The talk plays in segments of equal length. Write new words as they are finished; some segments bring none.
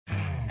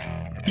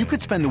You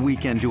could spend the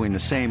weekend doing the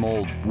same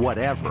old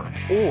whatever,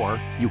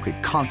 or you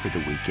could conquer the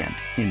weekend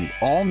in the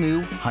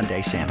all-new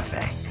Hyundai Santa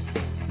Fe.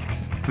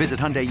 Visit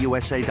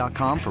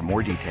HyundaiUSA.com for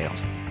more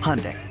details.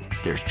 Hyundai,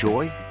 there's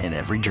joy in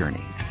every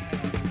journey.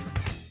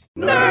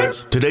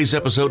 Nerds. Today's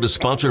episode is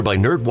sponsored by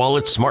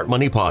NerdWallet's Smart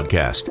Money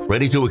Podcast.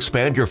 Ready to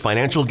expand your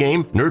financial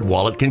game?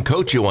 NerdWallet can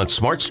coach you on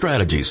smart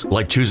strategies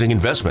like choosing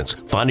investments,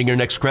 finding your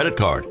next credit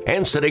card,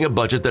 and setting a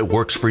budget that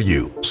works for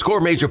you. Score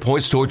major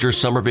points towards your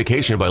summer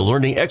vacation by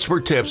learning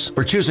expert tips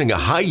for choosing a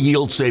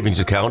high-yield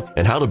savings account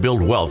and how to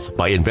build wealth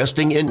by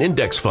investing in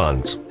index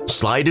funds.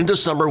 Slide into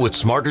summer with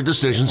smarter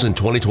decisions in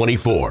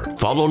 2024.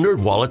 Follow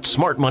NerdWallet's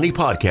Smart Money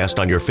Podcast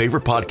on your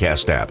favorite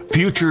podcast app.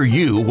 Future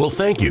you will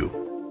thank you.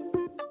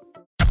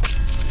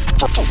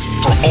 For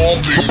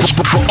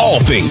all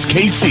things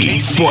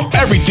KC, for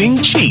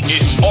everything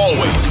Chiefs.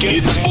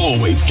 It's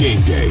always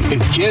game day in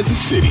Kansas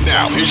City.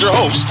 Now, here's your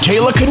host,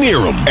 Kayla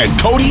Knierim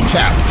and Cody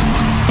Tapp.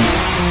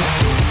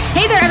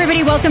 Hey there,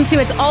 everybody. Welcome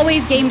to It's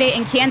Always Game Day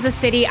in Kansas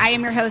City. I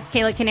am your host,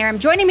 Kayla Knierim.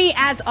 Joining me,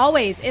 as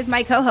always, is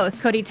my co-host,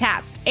 Cody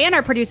Tapp, and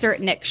our producer,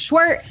 Nick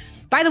Schwert.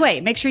 By the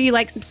way, make sure you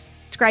like,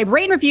 subscribe,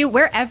 rate, and review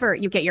wherever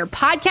you get your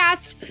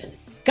podcasts.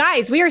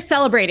 Guys, we are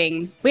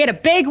celebrating. We had a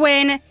big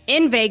win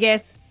in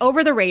Vegas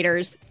over the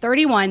Raiders,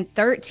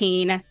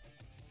 31-13.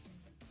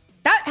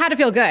 That had to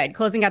feel good,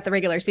 closing out the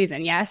regular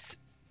season, yes?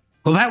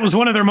 Well, that was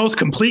one of their most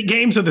complete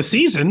games of the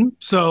season,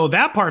 so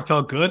that part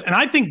felt good. And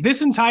I think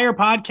this entire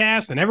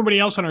podcast and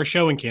everybody else on our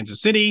show in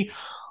Kansas City,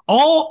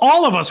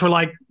 all of us were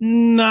like,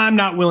 nah, I'm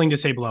not willing to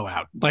say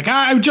blowout. Like,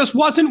 I just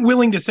wasn't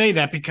willing to say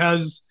that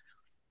because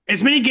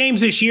as many games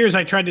this year as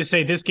I tried to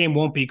say this game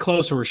won't be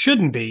close or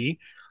shouldn't be,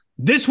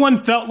 this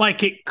one felt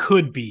like it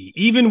could be.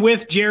 Even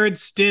with Jarrett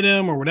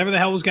Stidham or whatever the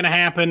hell was going to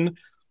happen,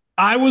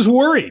 I was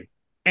worried.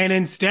 And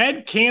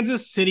instead,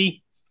 Kansas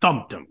City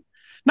thumped them.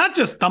 Not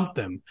just thumped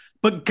them,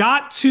 but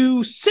got to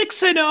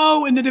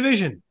 6-0 in the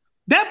division.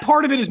 That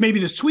part of it is maybe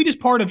the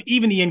sweetest part of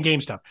even the in-game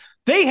stuff.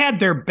 They had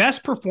their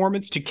best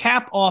performance to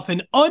cap off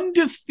an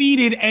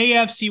undefeated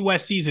AFC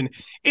West season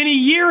in a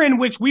year in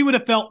which we would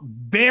have felt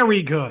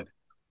very good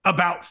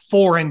about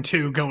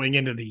 4-2 going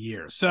into the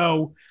year.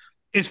 So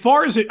as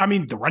far as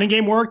the running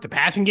game worked, the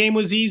passing game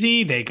was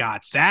easy. They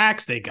got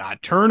sacks, they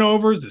got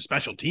turnovers, the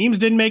special teams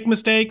didn't make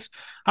mistakes.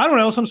 I don't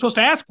know what else I'm supposed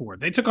to ask for.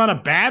 They took on a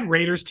bad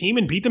Raiders team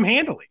and beat them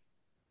handily.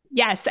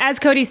 Yes, as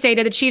Cody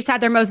stated, the Chiefs had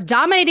their most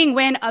dominating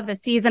win of the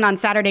season on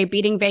Saturday,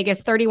 beating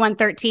Vegas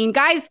 31-13.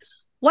 Guys,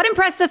 what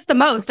impressed us the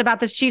most about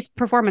this Chiefs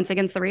performance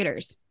against the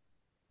Raiders?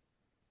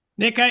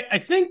 Nick, I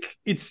think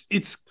it's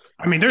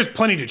there's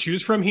plenty to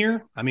choose from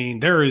here.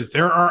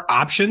 There are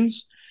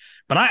options.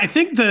 But I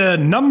think the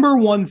number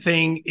one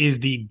thing is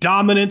the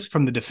dominance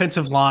from the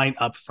defensive line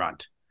up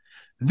front.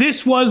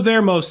 This was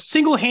their most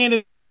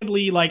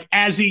single-handedly,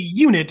 as a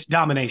unit,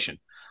 domination.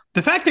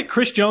 The fact that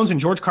Chris Jones and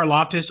George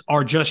Karlaftis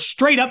are just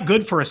straight up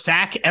good for a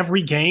sack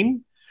every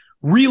game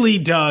really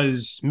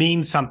does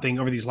mean something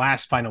over these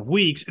last final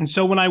weeks. And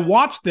so when I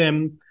watched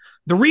them,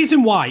 the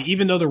reason why,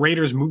 even though the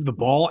Raiders moved the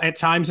ball at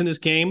times in this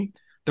game,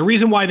 the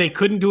reason why they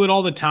couldn't do it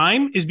all the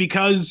time is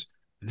because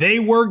they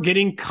were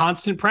getting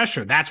constant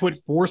pressure. That's what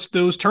forced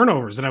those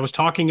turnovers that I was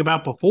talking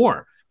about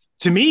before.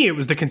 To me, it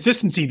was the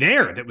consistency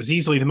there that was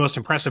easily the most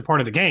impressive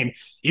part of the game,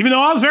 even though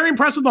I was very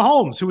impressed with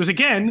Mahomes, who was,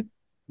 again,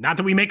 not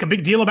that we make a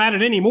big deal about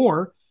it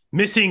anymore,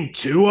 missing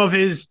 2 of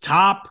his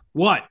top,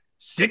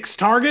 6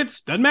 targets?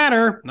 Doesn't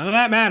matter. None of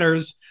that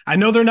matters. I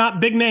know they're not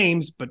big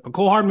names, but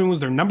Mecole Hardman was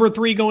their number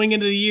 3 going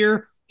into the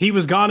year. He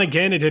was gone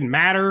again. It didn't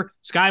matter.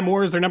 Sky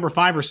Moore is their number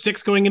 5 or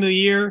 6 going into the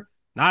year.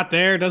 Not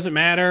there. Doesn't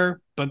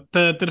matter. But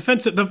the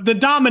defense, the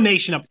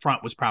domination up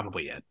front was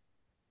probably it.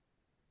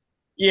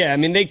 Yeah,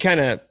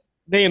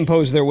 they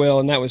imposed their will,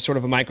 and that was sort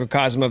of a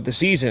microcosm of the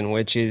season,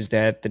 which is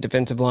that the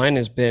defensive line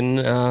has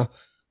been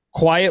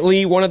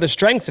quietly one of the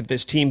strengths of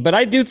this team. But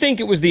I do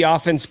think it was the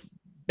offense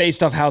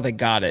based off how they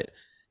got it.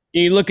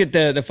 You look at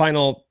the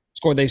final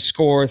score, they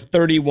score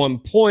 31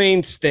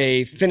 points.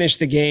 They finish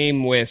the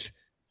game with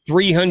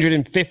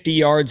 350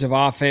 yards of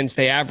offense.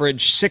 They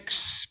average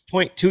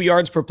 6.2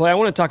 yards per play. I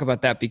want to talk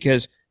about that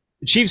because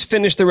the Chiefs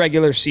finished the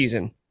regular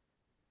season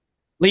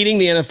leading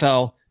the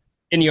NFL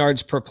in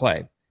yards per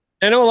play.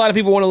 I know a lot of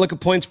people want to look at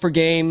points per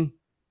game,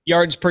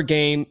 yards per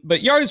game,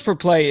 but yards per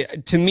play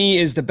to me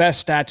is the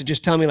best stat to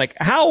just tell me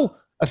how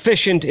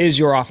efficient is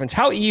your offense?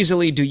 How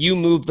easily do you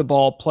move the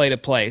ball play to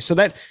play? So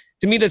that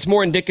to me, that's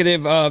more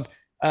indicative of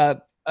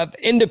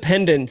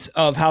independence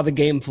of how the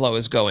game flow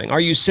is going.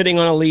 Are you sitting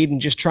on a lead and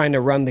just trying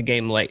to run the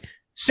game late?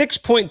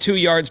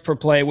 6.2 yards per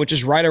play, which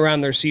is right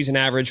around their season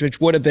average,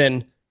 which would have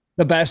been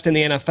the best in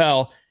the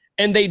NFL.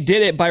 And they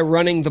did it by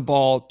running the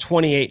ball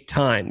 28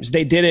 times.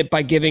 They did it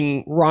by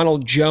giving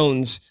Ronald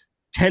Jones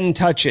 10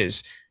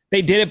 touches.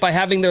 They did it by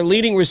having their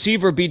leading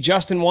receiver be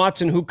Justin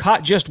Watson, who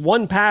caught just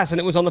 1 pass, and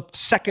it was on the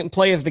second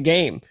play of the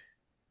game.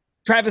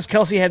 Travis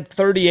Kelce had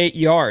 38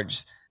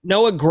 yards.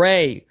 Noah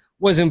Gray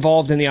was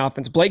involved in the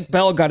offense. Blake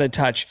Bell got a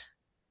touch.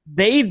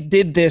 They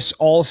did this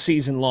all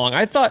season long.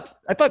 I thought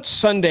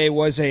Sunday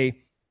was in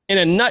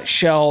a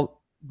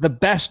nutshell, the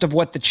best of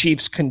what the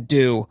Chiefs can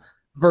do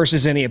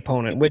versus any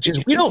opponent, which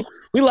is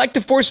we like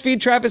to force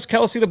feed Travis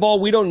Kelce the ball.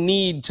 We don't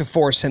need to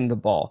force him the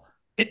ball.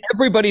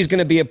 Everybody's going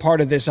to be a part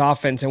of this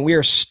offense, and we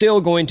are still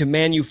going to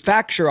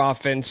manufacture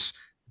offense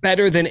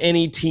better than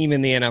any team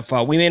in the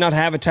NFL. We may not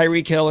have a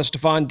Tyreek Hill, a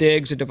Stephon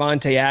Diggs, a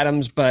Devontae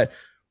Adams, but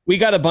we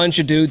got a bunch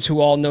of dudes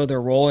who all know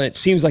their role, and it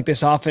seems like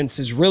this offense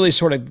is really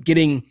sort of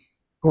getting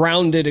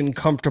grounded and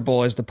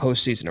comfortable as the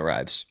postseason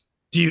arrives.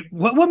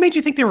 What made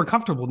you think they were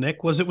comfortable,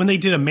 Nick? Was it when they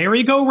did a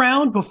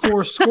merry-go-round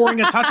before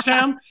scoring a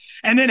touchdown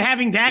and then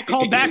having that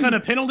called back on a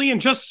penalty and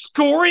just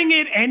scoring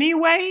it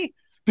anyway?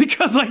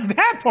 Because like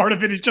that part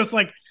of it is just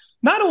like,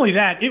 not only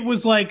that, it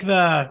was like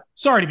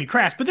sorry to be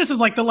crass, but this is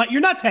like the let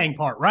your nuts hang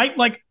part, right?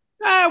 Like,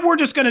 we're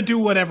just going to do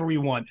whatever we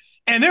want.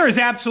 And there is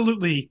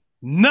absolutely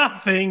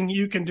nothing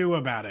you can do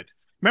about it.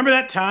 Remember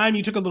that time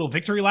you took a little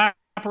victory lap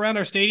around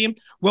our stadium?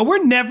 Well,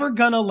 we're never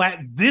going to let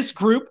this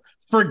group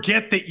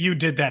forget that you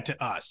did that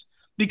to us,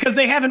 because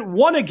they haven't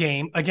won a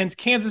game against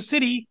Kansas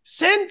City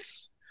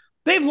since.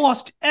 They've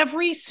lost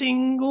every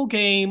single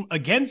game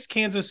against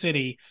Kansas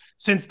City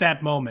since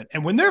that moment.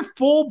 And when they're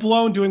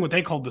full-blown doing what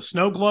they call the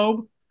snow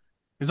globe,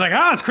 it's like,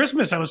 it's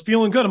Christmas. I was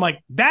feeling good. I'm like,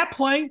 that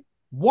play,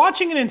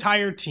 watching an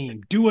entire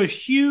team do a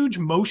huge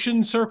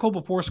motion circle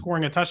before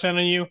scoring a touchdown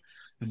on you,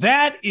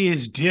 that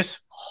is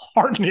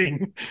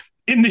disheartening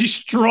in the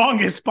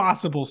strongest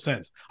possible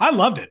sense. I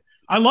loved it.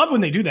 I love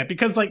when they do that,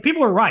 because like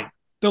people are right.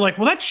 They're like,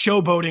 well, that's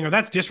showboating or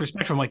that's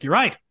disrespectful. I'm like, you're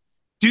right.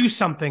 Do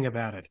something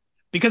about it.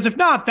 Because if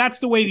not, that's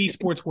the way these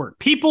sports work.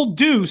 People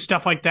do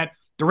stuff like that.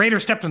 The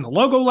Raiders stepped on the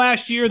logo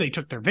last year. They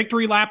took their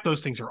victory lap.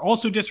 Those things are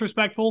also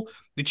disrespectful.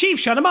 The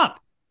Chiefs shut them up.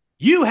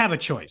 You have a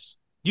choice.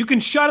 You can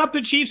shut up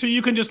the Chiefs, or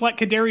you can just let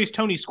Kadarius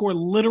Toney score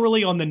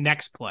literally on the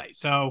next play.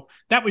 So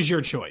that was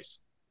your choice.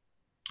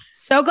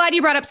 So glad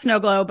you brought up Snow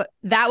Globe.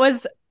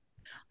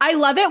 I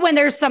love it when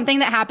there's something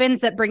that happens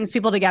that brings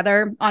people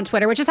together on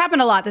Twitter, which has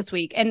happened a lot this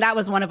week. And that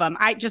was one of them.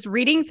 Just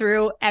reading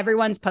through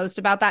everyone's post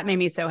about that made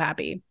me so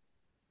happy.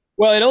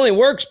 Well, it only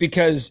works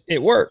because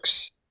it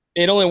works.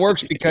 It only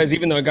works because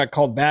even though it got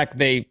called back,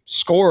 they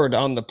scored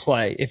on the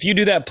play. If you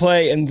do that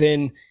play and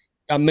then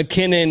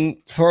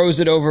McKinnon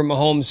throws it over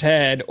Mahomes'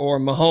 head, or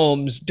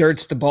Mahomes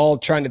dirts the ball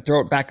trying to throw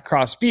it back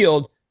across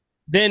field,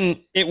 then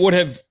it would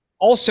have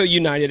also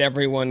united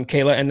everyone,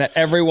 Kayla, and that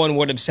everyone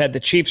would have said the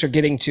Chiefs are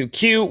getting too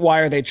cute. Why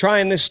are they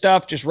trying this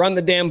stuff? Just run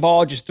the damn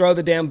ball. Just throw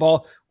the damn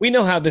ball. We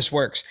know how this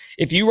works.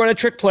 If you run a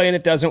trick play and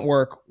it doesn't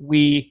work,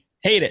 we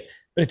hate it.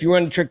 But if you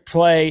run a trick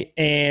play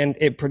and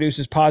it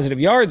produces positive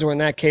yards, or in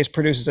that case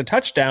produces a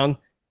touchdown,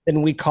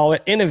 then we call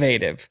it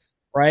innovative,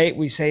 right?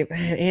 We say,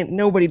 man,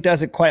 nobody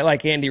does it quite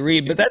like Andy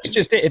Reid, but that's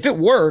just it. If it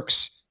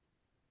works,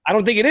 I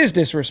don't think it is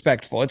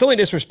disrespectful. It's only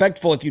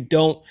disrespectful if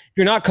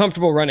you're not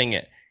comfortable running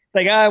it.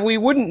 It's like, we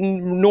wouldn't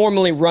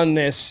normally run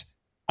this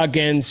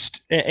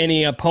against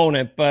any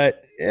opponent,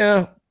 but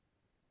yeah,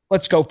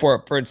 let's go for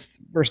it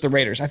versus the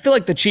Raiders. I feel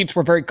like the Chiefs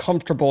were very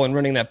comfortable in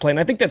running that play, and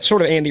I think that's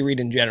sort of Andy Reid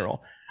in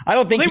general. I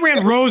don't think they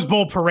ran Rose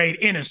Bowl parade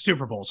in a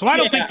Super Bowl, so I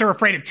don't think they're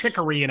afraid of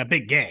trickery in a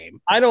big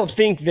game. I don't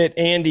think that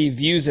Andy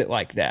views it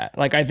like that.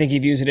 Like, I think he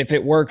views it, if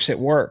it works, it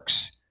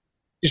works.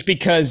 Just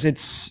because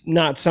it's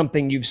not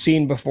something you've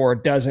seen before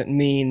doesn't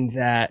mean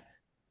that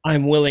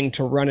I'm willing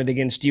to run it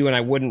against you and I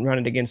wouldn't run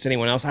it against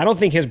anyone else. I don't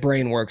think his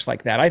brain works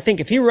like that. I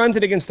think if he runs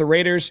it against the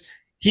Raiders,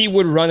 he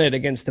would run it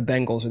against the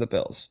Bengals or the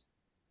Bills.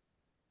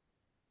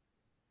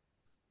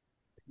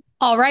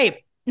 All right.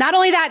 Not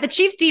only that, the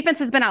Chiefs defense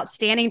has been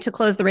outstanding to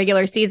close the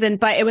regular season,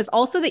 but it was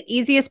also the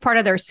easiest part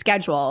of their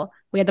schedule.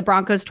 We had the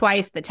Broncos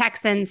twice, the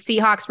Texans,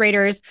 Seahawks,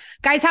 Raiders.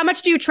 Guys, how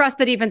much do you trust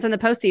the defense in the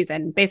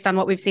postseason based on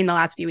what we've seen the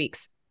last few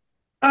weeks?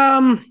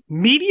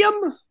 Medium.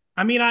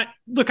 I mean,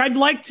 I'd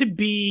like to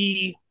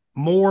be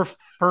more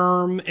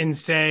firm and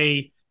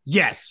say,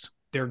 yes,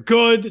 they're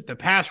good. The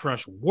pass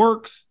rush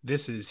works.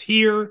 This is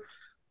here.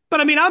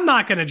 But I mean, I'm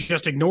not going to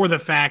just ignore the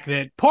fact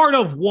that part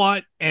of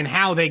what and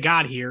how they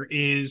got here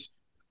is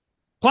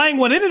playing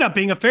what ended up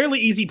being a fairly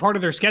easy part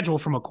of their schedule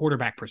from a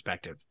quarterback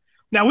perspective.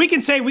 Now, we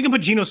can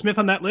put Geno Smith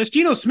on that list.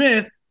 Geno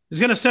Smith is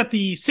going to set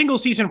the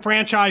single-season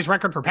franchise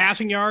record for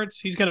passing yards.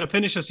 He's going to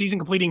finish the season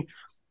completing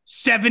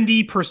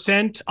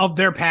 70% of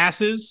their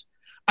passes.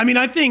 I mean,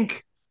 I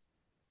think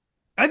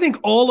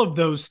all of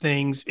those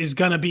things is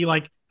going to be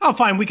like, oh,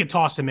 fine, we could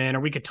toss him in, or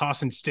we could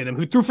toss in Stidham,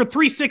 who threw for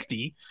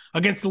 360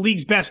 against the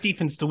league's best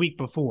defense the week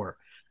before.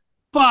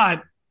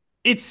 But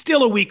it's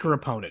still a weaker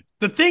opponent.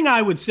 The thing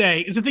I would say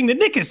is the thing that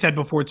Nick has said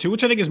before, too,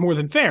 which I think is more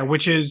than fair,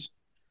 which is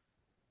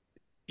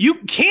you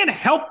can't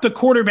help the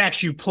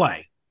quarterbacks you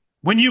play.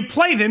 When you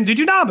play them, did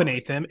you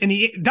dominate them? And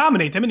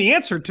the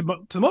answer to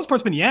the most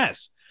part has been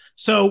yes.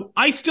 So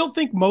I still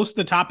think most of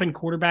the top-end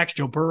quarterbacks,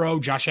 Joe Burrow,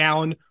 Josh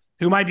Allen,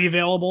 who might be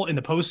available in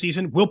the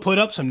postseason, will put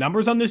up some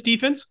numbers on this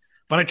defense,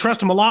 but I trust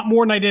them a lot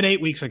more than I did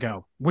 8 weeks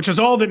ago, which is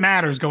all that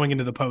matters going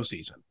into the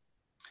postseason.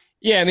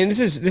 Yeah, I mean, this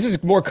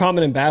is more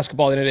common in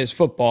basketball than it is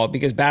football,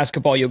 because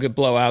basketball, you'll get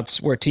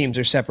blowouts where teams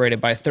are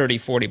separated by 30,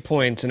 40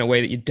 points in a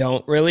way that you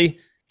don't really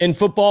in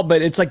football,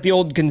 but it's like the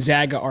old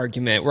Gonzaga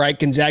argument, right?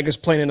 Gonzaga's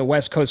playing in the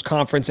West Coast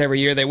Conference every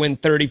year. They win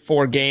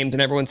 34 games,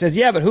 and everyone says,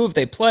 yeah, but who have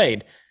they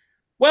played?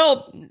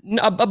 Well,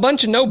 a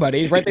bunch of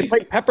nobodies, right? They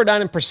played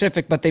Pepperdine and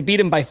Pacific, but they beat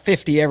them by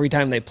 50 every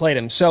time they played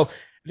them. So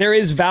there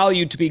is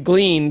value to be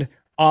gleaned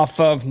off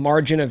of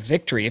margin of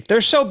victory. If they're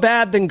so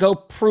bad, then go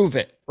prove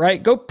it,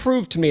 right? Go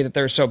prove to me that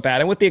they're so bad.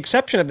 And with the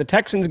exception of the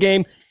Texans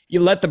game, you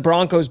let the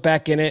Broncos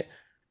back in it.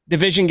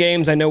 Division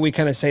games, I know we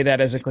kind of say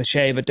that as a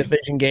cliche, but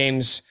division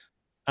games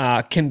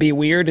can be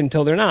weird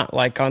until they're not,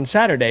 like on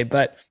Saturday.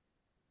 But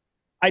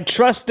I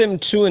trust them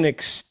to an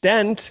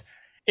extent.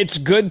 It's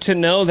good to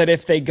know that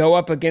if they go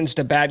up against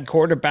a bad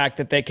quarterback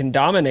that they can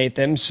dominate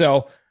them.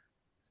 So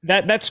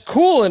that's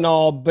cool and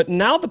all, but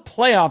now the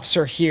playoffs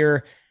are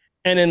here.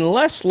 And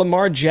unless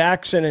Lamar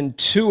Jackson and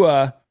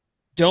Tua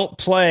don't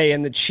play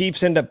and the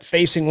Chiefs end up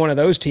facing one of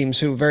those teams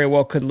who very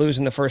well could lose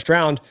in the first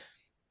round,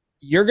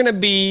 you're going to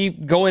be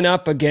going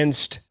up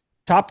against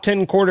top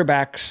 10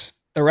 quarterbacks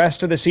the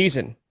rest of the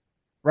season,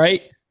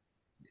 right?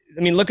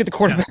 I mean, look at the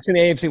quarterbacks in the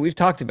AFC. We've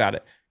talked about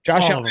it.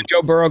 Josh Allen and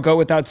Joe Burrow go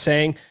without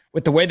saying.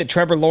 With the way that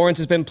Trevor Lawrence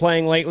has been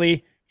playing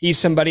lately, he's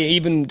somebody,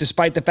 even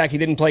despite the fact he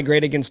didn't play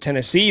great against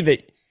Tennessee,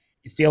 that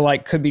you feel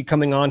like could be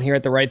coming on here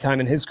at the right time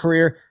in his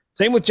career.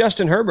 Same with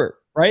Justin Herbert,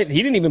 right?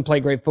 He didn't even play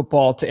great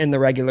football to end the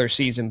regular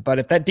season. But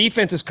if that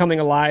defense is coming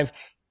alive,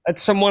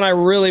 that's someone I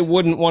really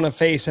wouldn't want to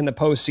face in the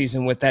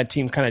postseason with that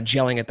team kind of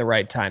gelling at the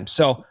right time.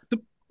 So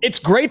it's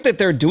great that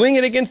they're doing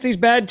it against these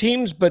bad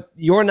teams, but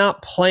you're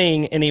not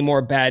playing any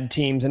more bad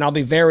teams. And I'll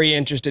be very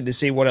interested to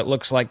see what it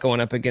looks like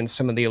going up against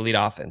some of the elite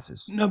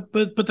offenses. No,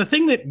 but the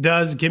thing that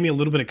does give me a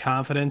little bit of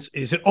confidence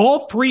is at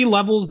all three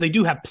levels, they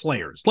do have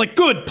players, like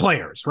good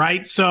players,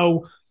 right?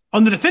 So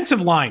on the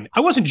defensive line,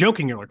 I wasn't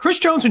joking earlier. Chris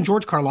Jones and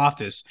George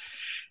Karlaftis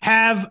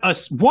have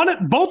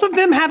both of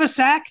them have a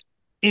sack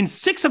in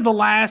 6 of the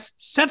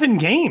last 7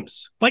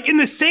 games. Like in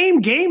the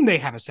same game, they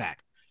have a sack.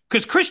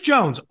 Because Chris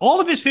Jones,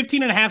 all of his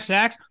 15.5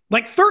 sacks,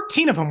 like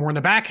 13 of them were in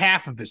the back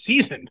half of the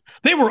season.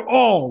 They were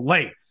all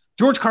late.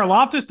 George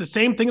Karlaftis, the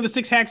same thing of the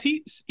 6 sacks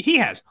he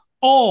has,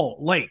 all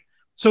late.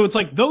 So it's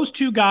like those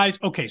two guys.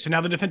 Okay, so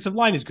now the defensive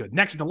line is good.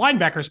 Next at the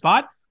linebacker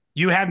spot,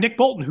 you have Nick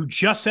Bolton, who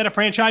just set a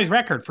franchise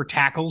record for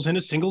tackles in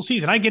a single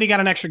season. I get he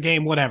got an extra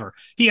game, whatever.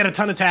 He had a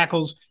ton of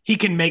tackles. He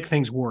can make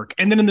things work.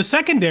 And then in the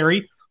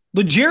secondary,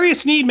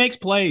 L'Jarius Sneed makes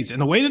plays.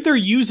 And the way that they're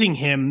using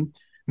him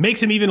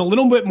makes him even a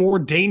little bit more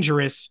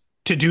dangerous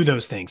to do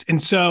those things. And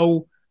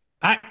so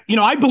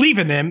I believe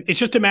in them. It's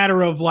just a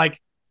matter of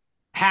like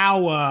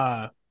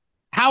how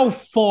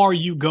far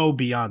you go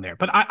beyond there.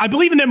 But I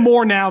believe in them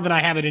more now than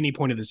I have at any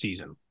point of the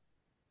season.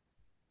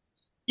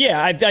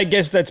 Yeah, I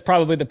guess that's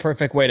probably the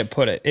perfect way to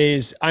put it,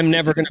 is I'm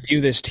never going to view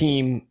this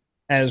team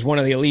as one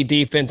of the elite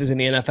defenses in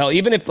the NFL,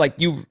 even if like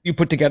you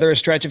put together a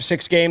stretch of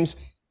 6 games,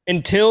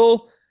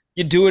 until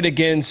you do it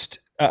against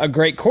a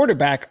great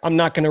quarterback, I'm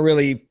not going to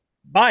really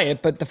buy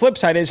it. But the flip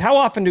side is, how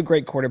often do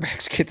great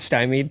quarterbacks get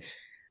stymied?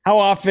 How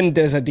often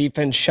does a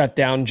defense shut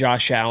down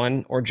Josh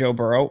Allen or Joe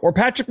Burrow or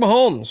Patrick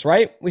Mahomes,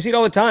 right? We see it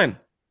all the time,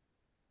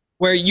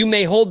 where you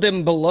may hold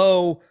them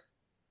below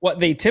what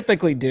they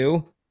typically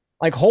do.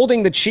 Like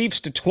holding the Chiefs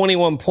to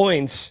 21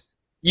 points,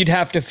 you'd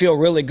have to feel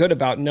really good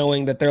about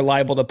knowing that they're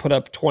liable to put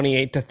up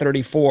 28 to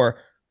 34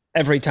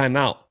 every time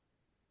out.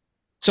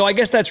 So I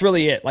guess that's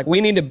really it. Like we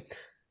need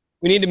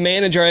to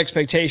manage our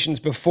expectations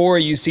before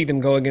you see them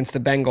go against the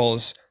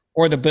Bengals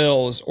or the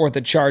Bills or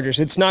the Chargers.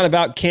 It's not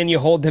about can you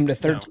hold them to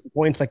 13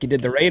 points like you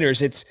did the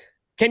Raiders. It's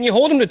can you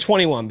hold them to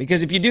 21?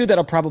 Because if you do,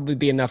 that'll probably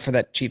be enough for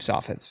that Chiefs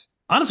offense.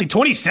 Honestly,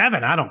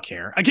 27, I don't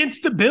care.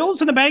 Against the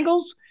Bills and the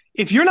Bengals,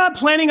 if you're not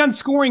planning on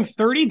scoring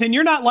 30, then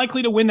you're not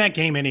likely to win that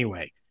game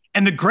anyway.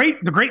 And the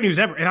great news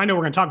ever, and I know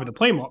we're going to talk about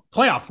the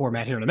playoff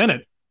format here in a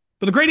minute,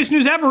 but the greatest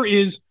news ever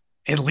is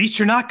at least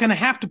you're not going to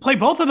have to play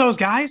both of those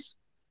guys.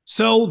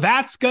 So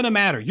that's going to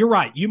matter. You're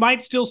right. You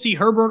might still see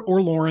Herbert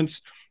or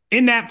Lawrence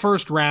in that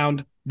first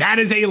round. That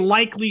is a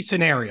likely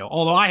scenario,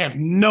 although I have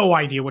no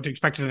idea what to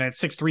expect in that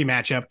 6-3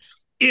 matchup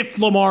if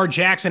Lamar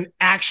Jackson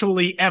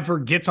actually ever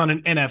gets on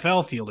an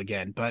NFL field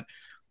again. But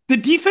the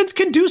defense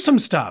can do some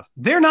stuff.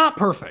 They're not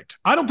perfect.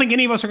 I don't think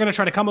any of us are going to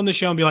try to come on the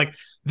show and be like,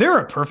 they're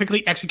a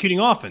perfectly executing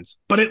offense.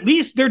 But at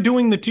least they're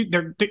doing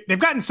they've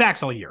gotten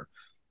sacks all year.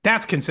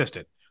 That's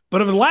consistent.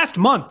 But over the last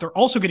month, they're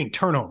also getting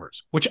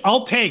turnovers, which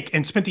I'll take,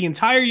 and spent the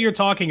entire year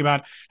talking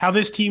about how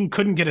this team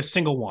couldn't get a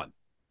single one.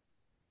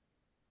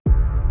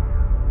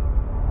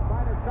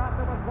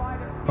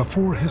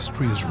 Before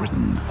history is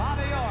written,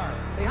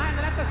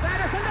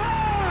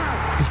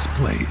 it's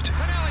played.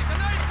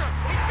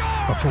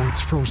 Before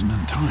it's frozen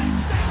in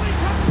time,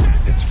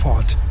 it's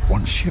fought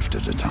one shift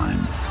at a time.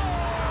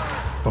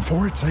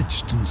 Before it's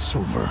etched in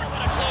silver,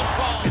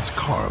 it's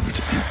carved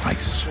in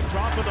ice.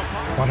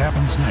 What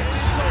happens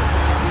next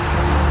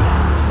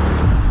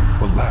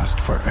will last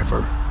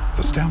forever.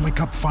 The Stanley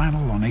Cup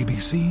Final on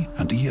ABC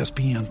and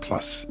ESPN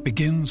Plus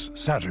begins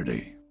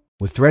Saturday.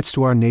 With threats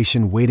to our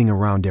nation waiting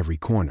around every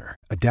corner,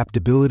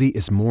 adaptability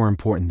is more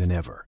important than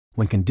ever.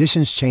 When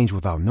conditions change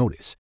without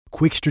notice,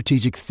 quick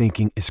strategic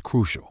thinking is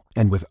crucial.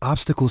 And with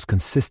obstacles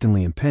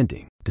consistently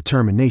impending,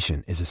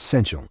 determination is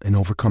essential in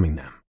overcoming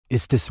them.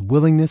 It's this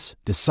willingness,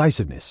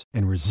 decisiveness,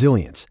 and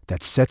resilience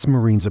that sets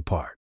Marines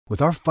apart.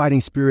 With our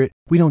fighting spirit,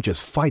 we don't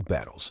just fight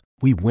battles,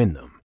 we win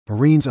them.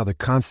 Marines are the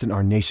constant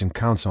our nation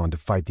counts on to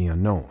fight the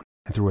unknown.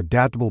 And through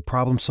adaptable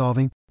problem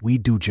solving, we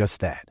do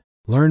just that.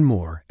 Learn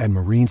more at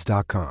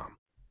marines.com.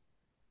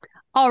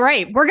 All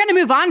right, we're going to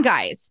move on,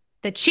 guys.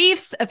 The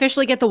Chiefs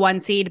officially get the 1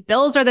 seed.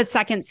 Bills are the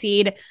 2nd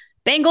seed.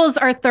 Bengals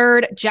are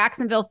 3rd.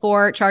 Jacksonville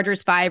 4,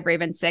 Chargers 5,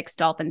 Ravens 6,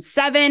 Dolphins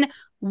 7.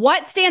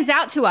 What stands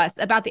out to us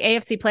about the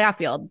AFC playoff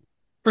field?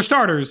 For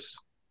starters,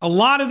 a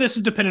lot of this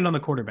is dependent on the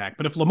quarterback.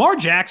 But if Lamar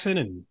Jackson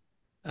and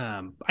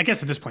I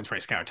guess at this point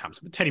it's probably Skylar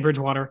Thompson, but Teddy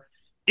Bridgewater,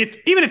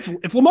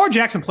 if Lamar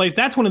Jackson plays,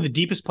 that's one of the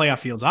deepest playoff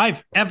fields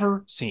I've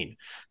ever seen.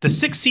 The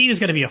 6th seed is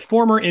going to be a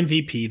former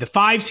MVP. The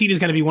 5 seed is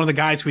going to be one of the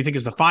guys who we think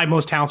is the 5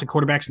 most talented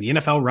quarterbacks in the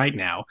NFL right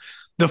now.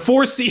 The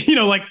 4th seed,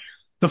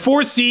 the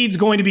 4th seed is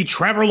going to be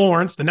Trevor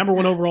Lawrence, the number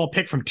 1 overall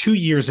pick from 2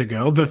 years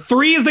ago. The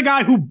 3 is the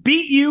guy who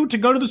beat you to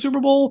go to the Super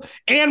Bowl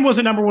and was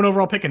a number 1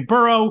 overall pick in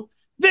Burrow.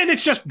 Then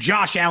it's just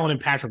Josh Allen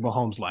and Patrick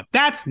Mahomes left.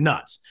 That's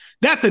nuts.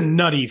 That's a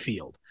nutty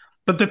field.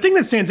 But the thing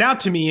that stands out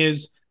to me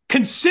is,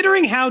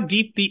 considering how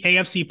deep the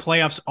AFC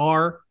playoffs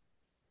are,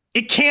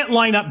 it can't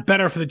line up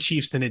better for the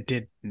Chiefs than it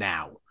did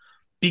now.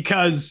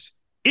 Because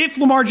if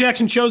Lamar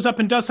Jackson shows up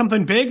and does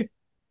something big,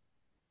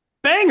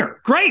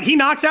 banger. Great. He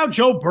knocks out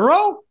Joe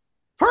Burrow.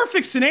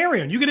 Perfect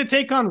scenario. And you get to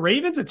take on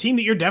Ravens, a team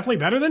that you're definitely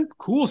better than.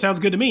 Cool. Sounds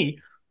good to me.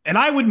 And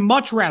I would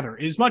much rather,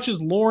 as much as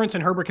Lawrence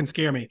and Herbert can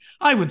scare me,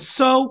 I would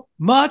so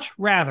much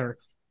rather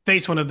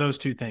face one of those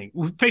two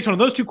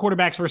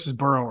quarterbacks versus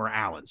Burrow or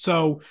Allen.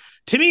 So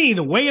to me,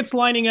 the way it's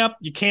lining up,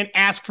 you can't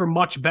ask for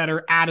much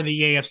better out of the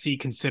AFC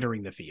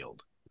considering the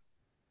field.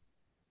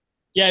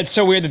 Yeah, it's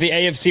so weird that the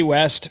AFC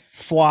West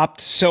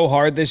flopped so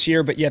hard this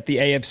year, but yet the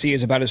AFC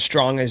is about as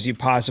strong as you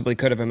possibly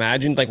could have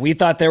imagined. Like, we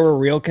thought there were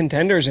real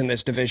contenders in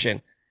this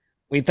division.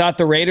 We thought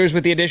the Raiders,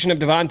 with the addition of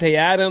Devontae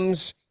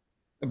Adams,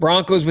 the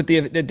Broncos, with the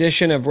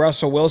addition of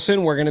Russell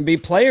Wilson, were going to be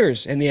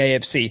players in the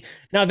AFC.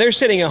 Now, they're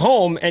sitting at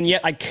home, and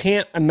yet I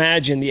can't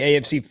imagine the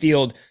AFC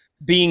field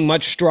being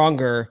much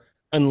stronger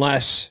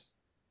unless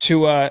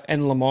Tua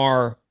and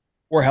Lamar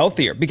were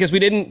healthier, because we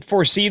didn't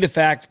foresee the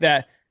fact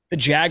that the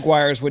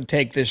Jaguars would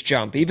take this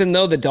jump. Even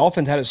though the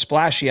Dolphins had a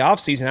splashy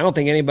offseason, I don't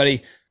think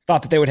anybody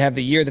thought that they would have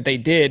the year that they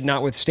did,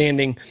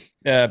 notwithstanding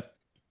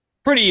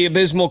pretty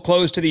abysmal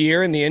close to the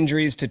year and the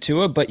injuries to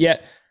Tua. But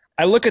yet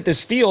I look at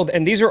this field,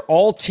 and these are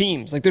all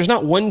teams. Like, there's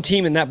not one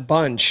team in that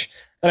bunch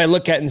that I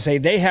look at and say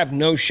they have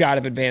no shot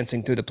of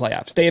advancing through the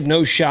playoffs. They have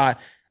no shot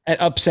at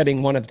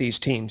upsetting one of these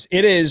teams.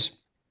 It is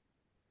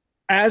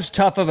as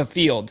tough of a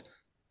field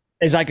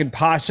as I could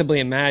possibly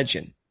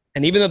imagine.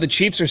 And even though the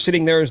Chiefs are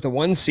sitting there as the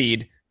 1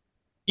 seed,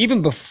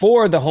 even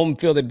before the home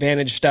field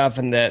advantage stuff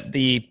and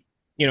the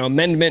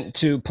amendment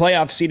to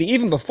playoff seeding,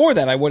 even before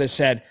that, I would have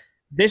said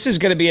this is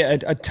going to be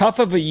a tough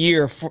of a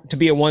year to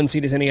be a 1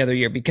 seed as any other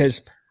year,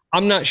 because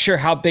I'm not sure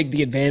how big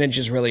the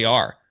advantages really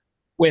are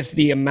with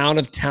the amount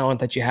of talent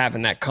that you have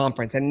in that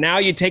conference. And now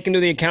you take into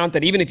the account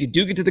that even if you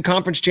do get to the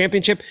conference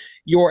championship,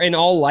 you're in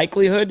all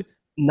likelihood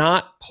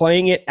not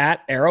playing it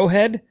at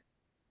Arrowhead.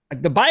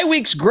 Like, the bye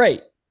week's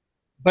great,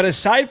 but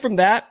aside from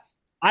that,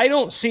 I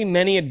don't see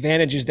many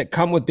advantages that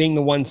come with being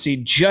the 1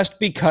 seed just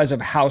because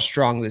of how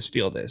strong this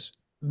field is.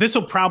 This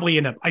will probably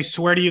end up, I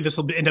swear to you, this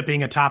will end up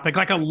being a topic,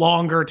 like a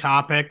longer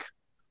topic,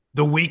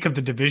 the week of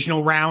the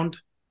divisional round.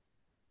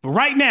 But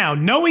right now,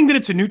 knowing that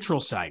it's a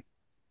neutral site,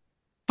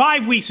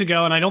 5 weeks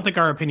ago, and I don't think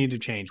our opinions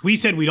have changed, we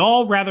said we'd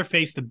all rather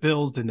face the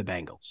Bills than the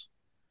Bengals.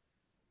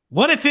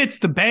 What if it's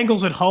the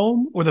Bengals at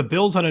home or the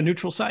Bills on a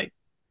neutral site?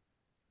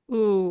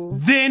 Ooh.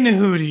 Then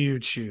who do you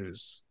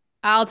choose?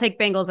 I'll take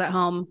Bengals at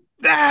home.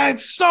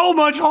 That's so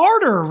much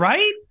harder,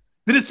 right?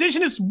 The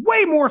decision is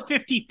way more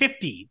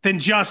 50-50 than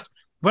just,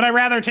 would I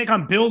rather take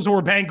on Bills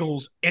or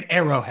Bengals at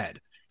Arrowhead?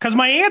 Because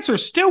my answer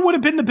still would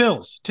have been the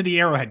Bills to the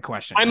Arrowhead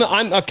question.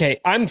 I'm okay.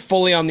 I'm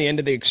fully on the end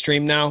of the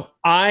extreme now.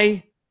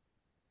 I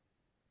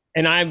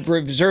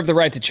reserve the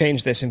right to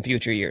change this in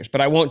future years,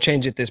 but I won't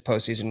change it this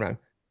postseason run.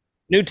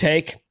 New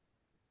take.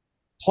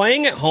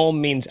 Playing at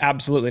home means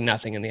absolutely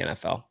nothing in the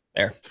NFL.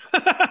 There.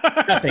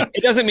 Nothing.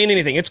 It doesn't mean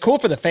anything. It's cool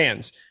for the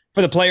fans.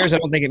 For the players, I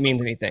don't think it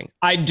means anything.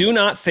 I do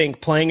not think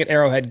playing at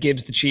Arrowhead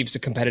gives the Chiefs a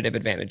competitive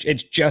advantage.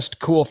 It's just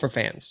cool for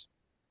fans.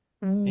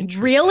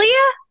 Really?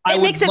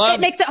 It makes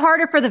it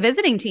harder for the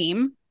visiting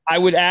team. I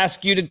would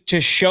ask you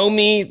to show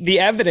me the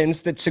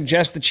evidence that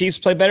suggests the Chiefs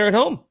play better at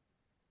home.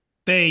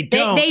 They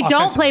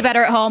don't play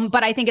better at home,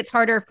 but I think it's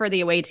harder for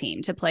the away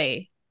team to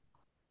play.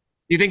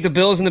 Do you think the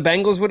Bills and the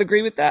Bengals would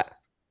agree with that?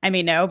 I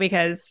mean, no,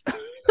 because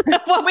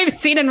of what we've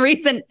seen in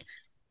recent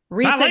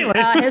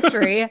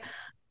history.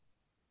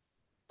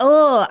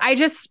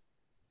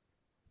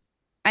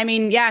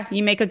 Yeah,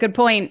 you make a good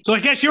point. So I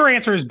guess your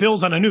answer is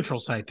Bills on a neutral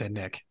site then,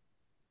 Nick.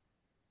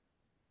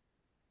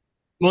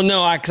 Well,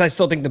 no, because I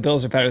still think the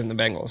Bills are better than the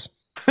Bengals.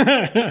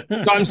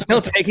 So I'm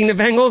still taking the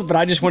Bengals, but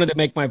I just wanted to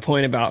make my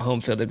point about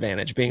home field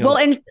advantage being.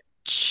 And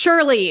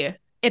surely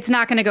it's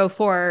not going to go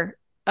 4-0.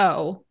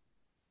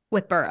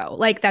 with Burrow.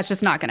 Like, that's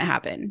just not going to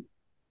happen.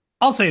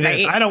 I'll say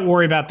this. Right? I don't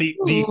worry about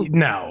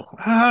no.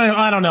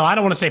 I don't know. I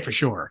don't want to say for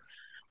sure.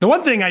 The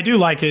one thing I do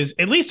like is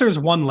at least there's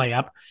one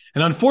layup.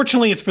 And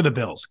unfortunately, it's for the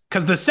Bills.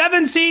 Because the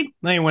 7 seed,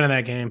 they ain't winning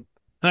that game.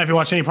 I don't know if you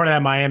watched any part of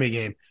that Miami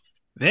game.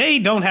 They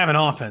don't have an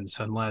offense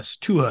unless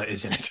Tua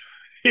is in it.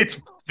 It's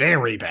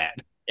very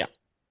bad. Yeah.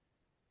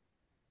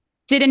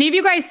 Did any of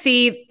you guys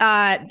see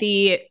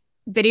the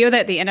video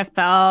that the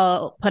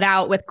NFL put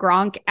out with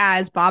Gronk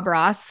as Bob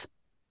Ross?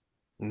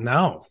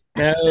 No.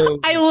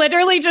 I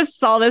literally just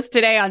saw this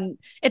today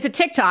it's a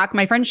TikTok.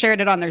 My friend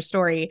shared it on their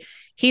story.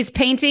 He's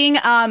painting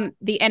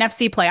the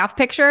NFC playoff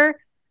picture.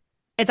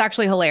 It's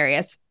actually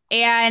hilarious.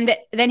 And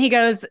then he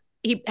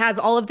has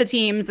all of the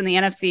teams in the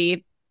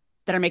NFC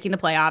that are making the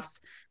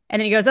playoffs. And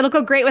then he goes, it'll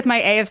go great with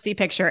my AFC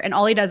picture. And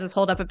all he does is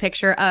hold up a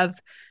picture of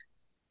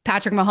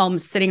Patrick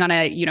Mahomes sitting on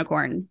a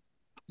unicorn.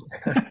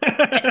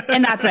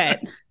 And that's it.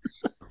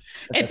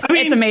 It's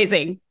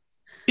amazing.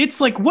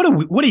 It's like,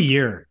 what a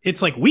year.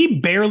 It's like we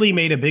barely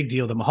made a big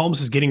deal that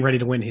Mahomes is getting ready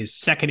to win his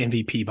second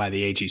MVP by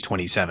the age he's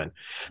 27,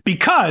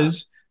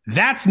 because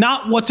that's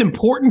not what's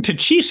important to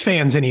Chiefs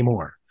fans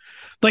anymore.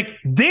 Like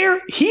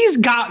he's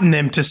gotten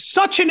them to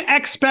such an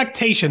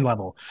expectation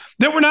level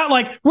that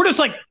we're just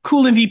like,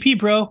 cool MVP,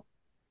 bro.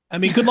 I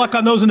mean, good luck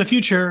on those in the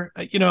future.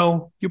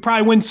 You'll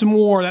probably win some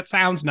more. That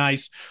sounds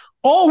nice.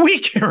 All we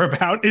care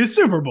about is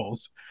Super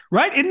Bowls,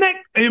 right?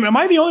 Am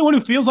I the only one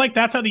who feels like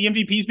that's how the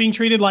MVP is being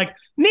treated? Like,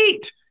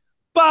 neat,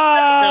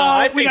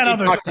 but we got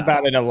other stuff.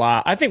 About it a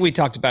lot. I think we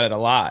talked about it a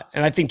lot.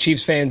 And I think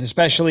Chiefs fans,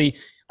 especially,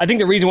 I think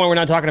the reason why we're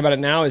not talking about it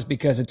now is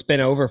because it's been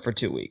over for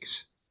 2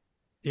 weeks.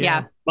 Yeah.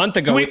 A month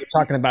ago, we were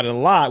talking about it a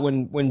lot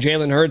when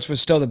Jalen Hurts was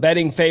still the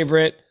betting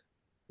favorite.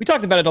 We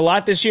talked about it a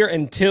lot this year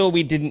until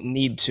we didn't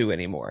need to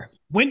anymore.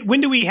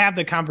 When do we have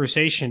the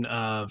conversation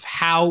of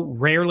how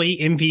rarely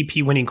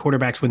MVP winning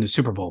quarterbacks win the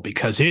Super Bowl?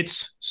 Because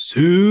it's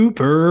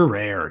super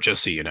rare,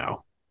 just so you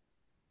know.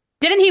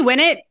 Didn't he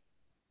win it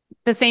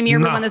the same year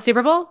we won the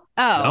Super Bowl?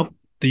 Oh. Nope.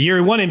 The year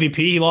he won MVP,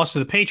 he lost to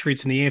the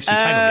Patriots in the AFC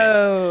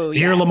title game. The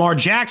year Lamar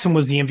Jackson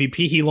was the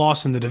MVP, he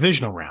lost in the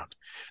divisional round.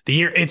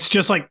 It's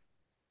just like,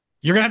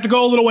 you're going to have to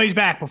go a little ways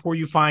back before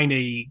you find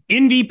a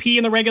MVP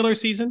in the regular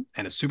season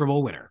and a Super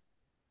Bowl winner.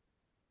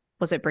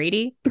 Was it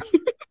Brady?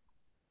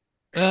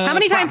 How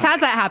many times has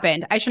that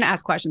happened? I shouldn't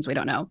ask questions we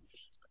don't know.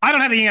 I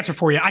don't have the answer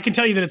for you. I can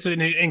tell you that it's an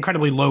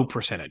incredibly low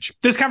percentage.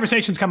 This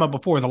conversation's come up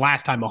before the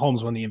last time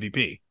Mahomes won the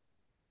MVP.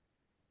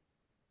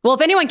 Well,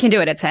 if anyone can do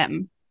it, it's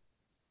him.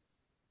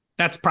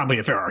 That's probably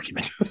a fair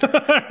argument.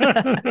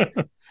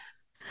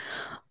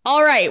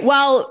 All right.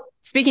 Well,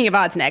 speaking of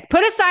odds, Nick,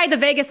 put aside the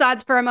Vegas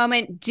odds for a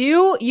moment.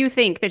 Do you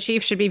think the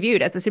Chiefs should be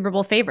viewed as the Super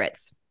Bowl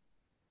favorites?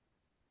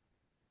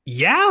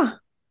 Yeah.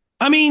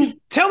 I mean,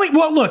 tell me.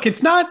 Well, look,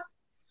 it's not.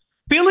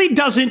 Philly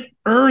doesn't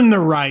earn the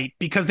right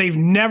because they've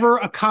never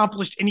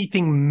accomplished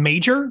anything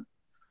major.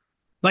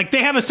 Like,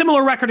 they have a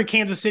similar record to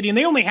Kansas City, and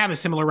they only have a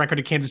similar record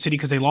to Kansas City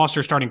because they lost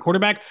their starting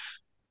quarterback.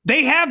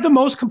 They have the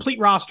most complete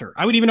roster.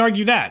 I would even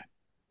argue that.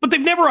 But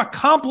they've never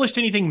accomplished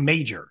anything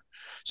major.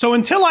 So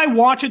until I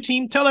watch a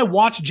team, until I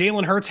watch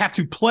Jalen Hurts have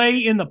to play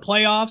in the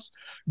playoffs,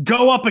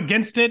 go up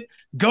against it,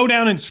 go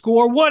down and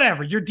score,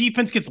 whatever, your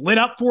defense gets lit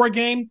up for a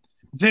game,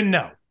 then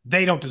no,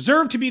 they don't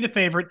deserve to be the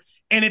favorite.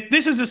 And if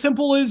this is as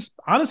simple as,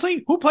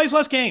 honestly, who plays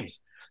less games?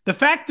 The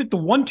fact that the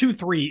 1, 2,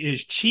 3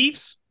 is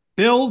Chiefs,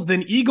 Bills,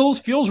 then Eagles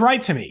feels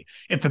right to me.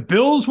 If the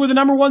Bills were the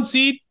number 1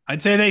 seed,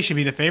 I'd say they should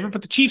be the favorite,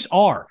 but the Chiefs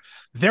are.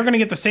 They're going to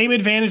get the same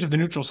advantage of the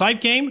neutral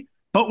site game,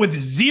 but with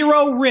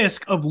zero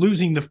risk of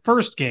losing the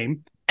first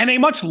game and a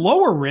much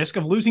lower risk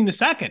of losing the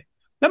second.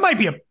 That might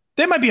be a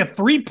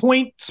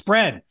 3-point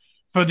spread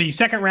for the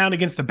second round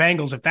against the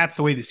Bengals if that's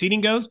the way the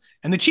seeding goes.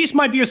 And the Chiefs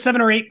might be a 7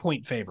 or 8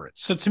 point favorite.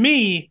 So to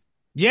me,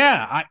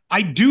 yeah,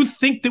 I do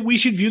think that we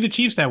should view the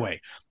Chiefs that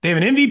way. They have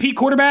an MVP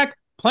quarterback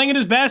playing at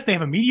his best. They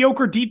have a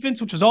mediocre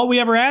defense, which is all we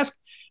ever ask.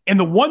 And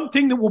the one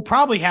thing that we'll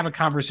probably have a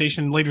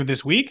conversation later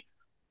this week,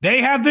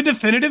 they have the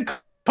definitive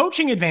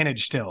coaching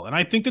advantage still. And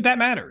I think that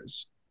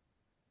matters.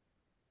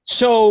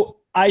 So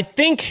I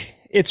think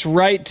it's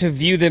right to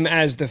view them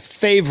as the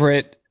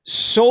favorite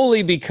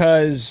solely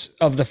because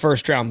of the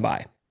first round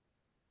bye.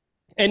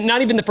 And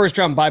not even the first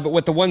round bye, but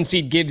what the 1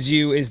 seed gives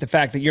you is the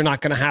fact that you're not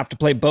going to have to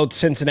play both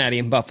Cincinnati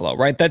and Buffalo,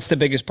 right? That's the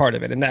biggest part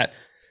of it. And that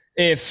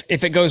if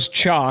it goes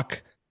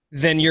chalk,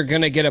 then you're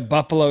going to get a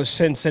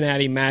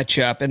Buffalo-Cincinnati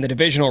matchup in the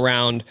divisional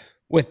round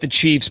with the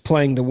Chiefs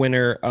playing the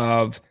winner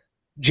of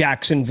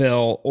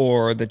Jacksonville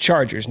or the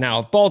Chargers. Now,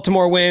 if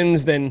Baltimore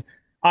wins, then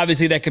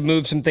obviously that could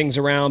move some things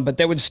around, but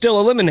that would still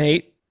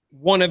eliminate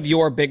one of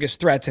your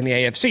biggest threats in the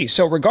AFC.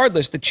 So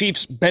regardless, the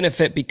Chiefs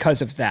benefit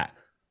because of that.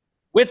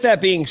 With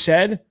that being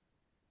said,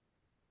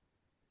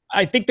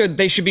 I think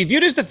they should be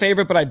viewed as the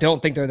favorite, but I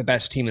don't think they're the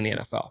best team in the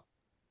NFL.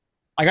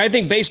 Like, I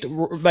think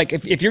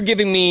if you're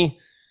giving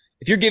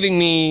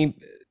me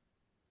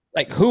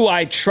like who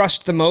I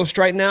trust the most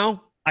right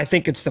now, I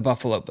think it's the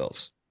Buffalo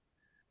Bills.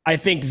 I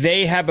think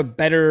they have a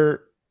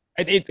better,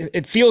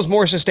 it feels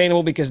more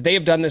sustainable because they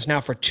have done this now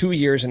for 2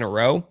 years in a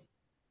row.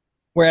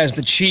 Whereas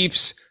the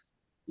Chiefs,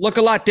 look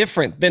a lot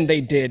different than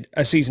they did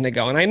a season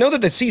ago. And I know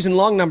that the season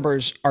long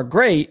numbers are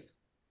great,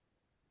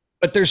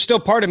 but there's still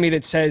part of me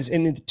that says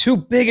in the two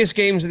biggest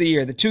games of the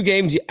year, the two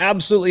games you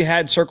absolutely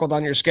had circled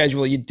on your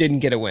schedule, you didn't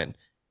get a win.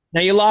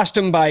 Now you lost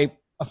them by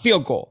a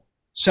field goal.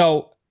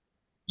 So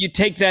you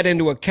take that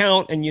into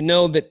account, and you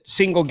know that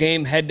single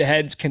game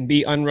head-to-heads can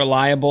be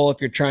unreliable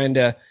if you're trying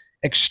to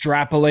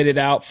extrapolate it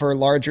out for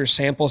larger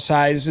sample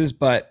sizes.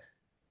 But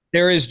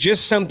there is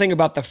just something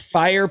about the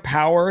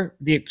firepower,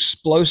 the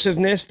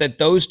explosiveness that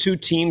those two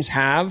teams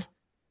have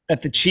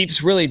that the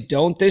Chiefs really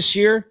don't this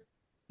year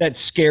that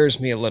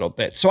scares me a little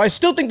bit. So I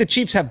still think the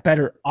Chiefs have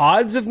better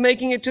odds of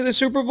making it to the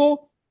Super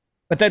Bowl,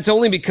 but that's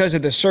only because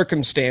of the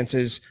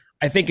circumstances.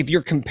 I think if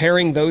you're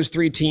comparing those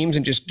three teams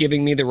and just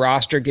giving me the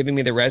roster, giving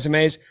me the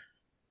resumes,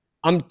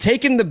 I'm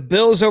taking the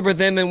Bills over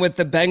them, and with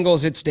the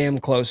Bengals, it's damn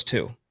close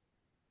too.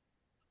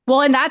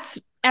 Well, and that's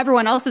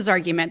everyone else's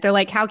argument. They're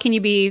like, how can you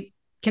be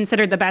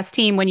considered the best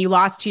team when you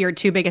lost to your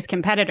two biggest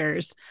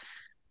competitors?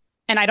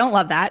 And I don't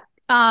love that.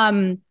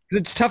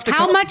 It's tough to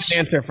come up with an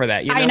answer for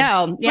that. You know? I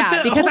know.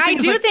 Yeah, because I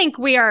do think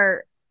we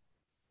are,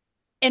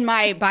 in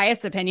my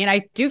biased opinion,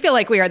 I do feel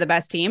like we are the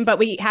best team, but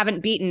we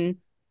haven't beaten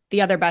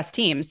the other best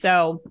team.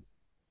 So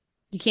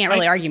you can't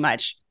really argue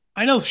much.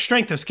 I know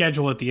strength of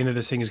schedule at the end of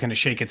this thing is going to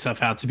shake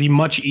itself out to be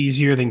much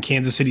easier than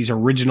Kansas City's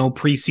original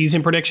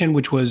preseason prediction,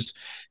 which was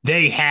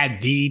they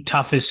had the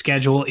toughest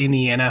schedule in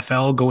the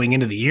NFL going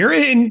into the year.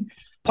 And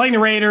playing the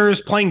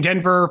Raiders, playing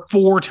Denver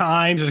 4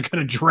 times is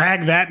going to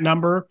drag that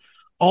number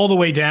all the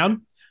way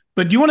down.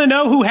 But do you want to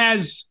know who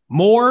has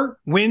more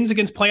wins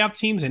against playoff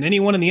teams than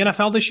anyone in the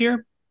NFL this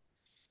year?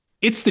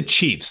 It's the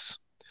Chiefs.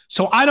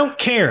 So I don't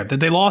care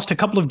that they lost a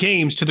couple of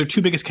games to their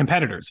two biggest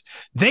competitors.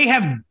 They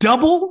have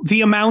double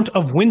the amount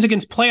of wins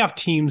against playoff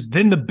teams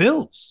than the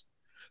Bills.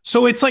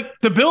 So it's like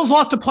the Bills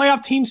lost to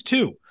playoff teams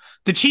too.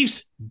 The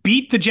Chiefs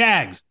beat the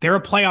Jags. They're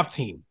a playoff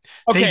team.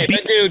 Okay,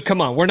 but dude,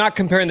 come on. We're not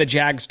comparing the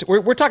Jags to,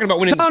 we're talking about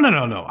winning.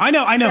 No. I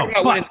know.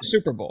 Winning the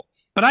Super Bowl.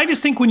 But I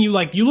just think when you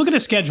look at a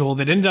schedule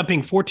that ended up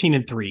being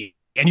 14-3,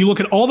 and you look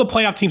at all the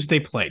playoff teams that they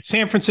played,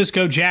 San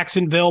Francisco,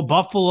 Jacksonville,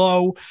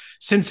 Buffalo,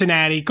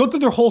 Cincinnati, go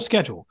through their whole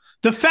schedule.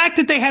 The fact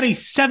that they had a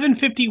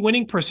 750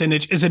 winning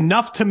percentage is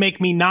enough to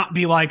make me not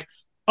be like,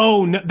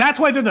 oh, no, that's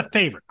why they're the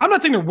favorite. I'm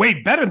not saying they're way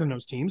better than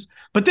those teams,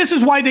 but this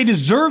is why they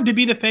deserve to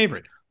be the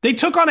favorite. They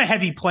took on a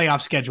heavy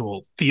playoff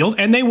schedule field,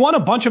 and they won a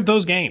bunch of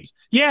those games.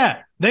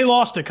 Yeah, they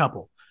lost a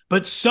couple,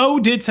 but so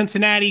did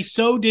Cincinnati,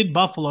 so did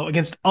Buffalo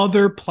against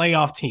other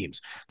playoff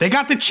teams. They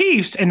got the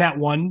Chiefs in that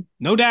one,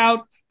 no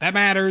doubt. That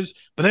matters,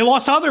 but they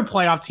lost to other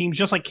playoff teams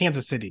just like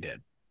Kansas City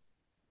did.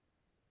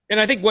 And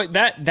I think what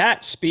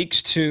that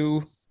speaks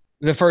to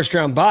the first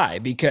round bye,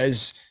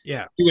 because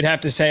you would have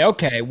to say,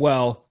 okay,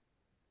 well,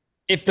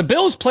 if the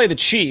Bills play the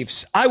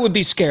Chiefs, I would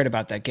be scared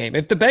about that game.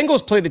 If the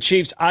Bengals play the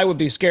Chiefs, I would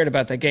be scared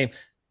about that game.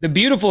 The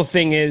beautiful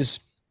thing is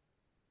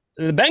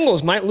the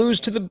Bengals might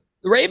lose to the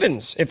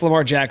Ravens if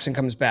Lamar Jackson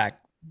comes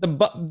back.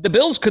 The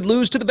Bills could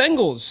lose to the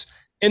Bengals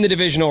in the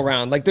divisional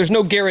round. Like, there's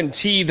no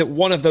guarantee that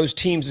one of those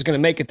teams is going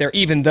to make it there,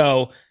 even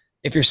though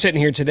if you're sitting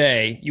here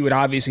today, you would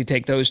obviously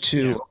take those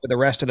two over the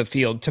rest of the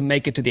field to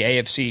make it to the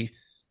AFC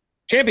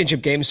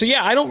championship game. So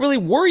yeah, I don't really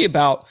worry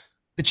about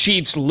the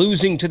Chiefs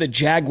losing to the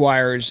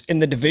Jaguars in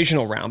the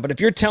divisional round. But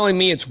if you're telling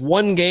me it's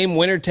one game,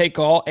 winner take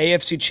all,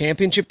 AFC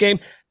championship game,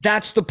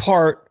 that's the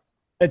part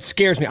that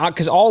scares me,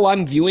 because all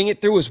I'm viewing it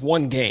through is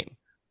one game,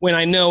 when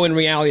I know in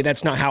reality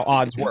that's not how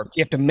odds work.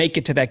 You have to make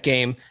it to that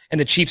game,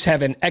 and the Chiefs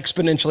have an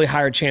exponentially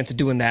higher chance of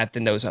doing that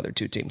than those other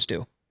two teams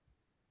do.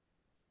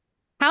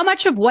 How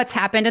much of what's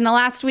happened in the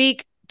last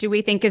week do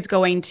we think is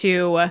going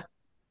to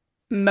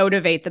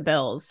motivate the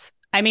Bills?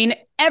 I mean,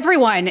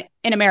 everyone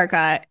in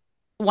America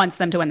wants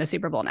them to win the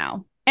Super Bowl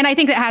now. And I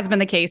think that has been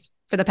the case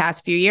for the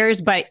past few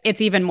years, but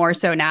it's even more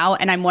so now.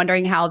 And I'm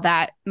wondering how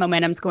that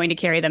momentum is going to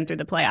carry them through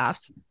the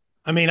playoffs.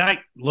 I mean,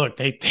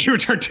 they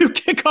returned 2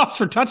 kickoffs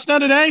for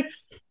touchdown today.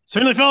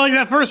 Certainly felt like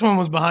that first one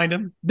was behind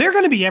him. They're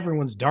going to be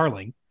everyone's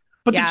darling.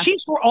 But the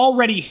Chiefs were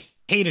already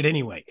hated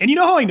anyway. And you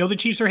know how I know the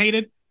Chiefs are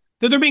hated?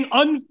 That they're being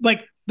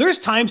there's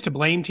times to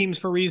blame teams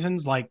for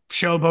reasons like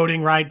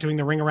showboating, right? Doing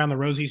the ring around the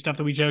rosy stuff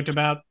that we joked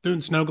about, doing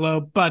snow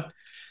globe. But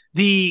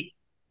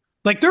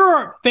there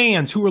are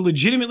fans who are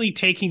legitimately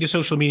taking to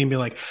social media and be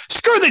like,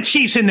 screw the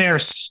Chiefs in their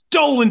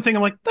stolen thing.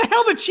 I'm like, the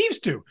hell the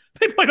Chiefs do?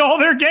 They played all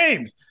their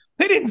games.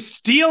 They didn't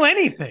steal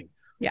anything.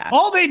 Yeah.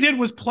 All they did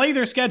was play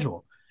their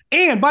schedule.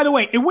 And by the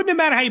way, it wouldn't have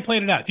mattered how you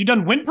played it out. If you'd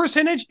done win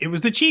percentage, it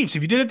was the Chiefs.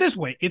 If you did it this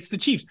way, it's the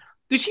Chiefs.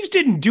 The Chiefs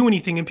didn't do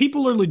anything, and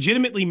people are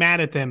legitimately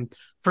mad at them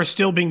for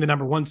still being the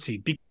number 1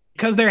 seed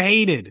because they're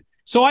hated.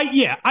 So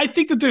I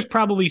think that there's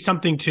probably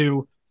something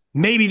to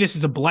maybe this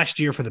is a blessed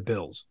year for the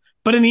Bills.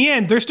 But in the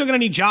end, they're still going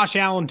to need Josh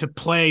Allen to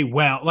play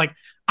well.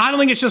 I don't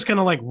think it's just going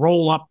to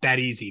roll up that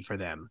easy for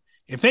them.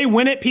 If they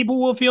win it,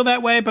 people will feel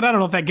that way, but I don't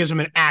know if that gives them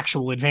an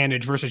actual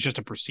advantage versus just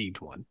a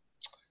perceived one.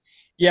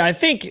 Yeah, I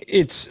think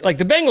it's like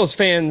the Bengals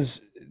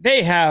fans,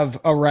 they have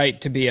a right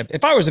to be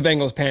if I was a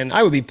Bengals fan,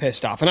 I would be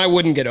pissed off and I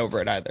wouldn't get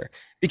over it either,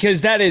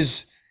 because that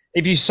is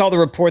if you saw the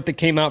report that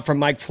came out from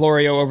Mike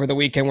Florio over the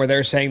weekend where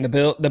they're saying the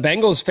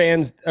Bengals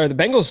fans or the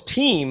Bengals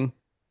team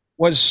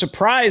was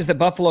surprised that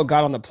Buffalo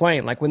got on the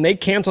plane. Like when they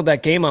canceled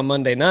that game on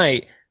Monday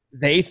night,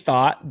 they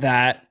thought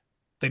that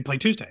they'd play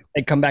Tuesday.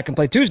 They'd come back and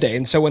play Tuesday.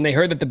 And so when they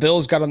heard that the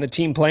Bills got on the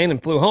team plane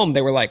and flew home,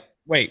 they were like,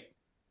 wait,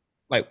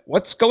 like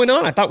what's going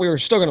on? I thought we were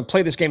still going to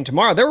play this game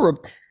tomorrow. There were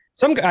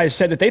some guys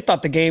said that they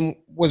thought the game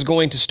was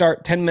going to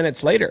start 10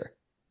 minutes later.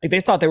 Like they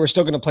thought they were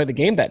still going to play the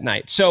game that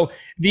night. So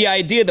the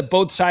idea that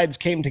both sides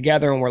came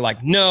together and were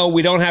like, no,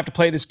 we don't have to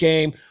play this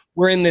game.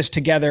 We're in this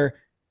together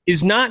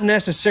is not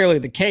necessarily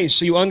the case.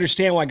 So you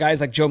understand why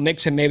guys like Joe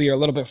Mixon maybe are a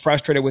little bit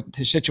frustrated with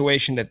the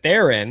situation that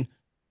they're in.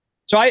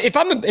 So if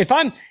I'm a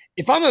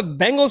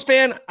Bengals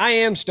fan, I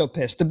am still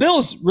pissed. The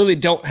Bills really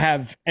don't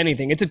have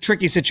anything. It's a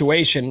tricky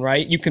situation,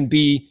 right? You can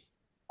be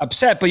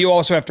upset, but you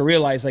also have to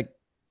realize like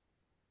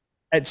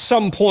at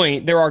some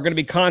point there are going to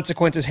be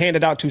consequences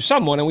handed out to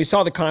someone. And we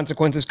saw the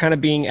consequences kind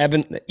of being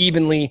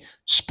evenly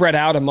spread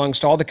out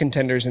amongst all the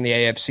contenders in the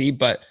AFC.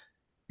 But if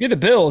you're the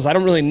Bills, I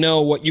don't really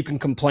know what you can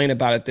complain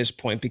about at this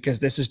point, because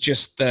this is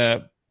just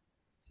the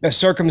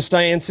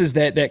circumstances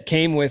that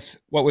came with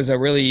what was a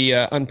really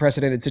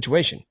unprecedented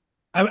situation.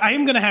 I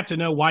am going to have to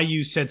know why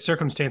you said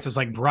circumstances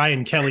like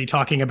Brian Kelly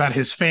talking about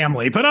his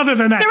family. But other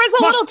than that, there was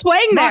a little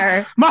twang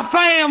there. My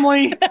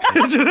family.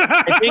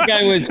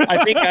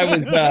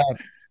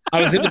 I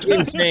was in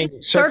between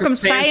saying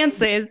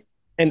circumstances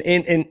and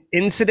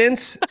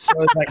incidents.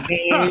 So it's like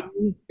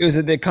it was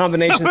the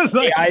combination of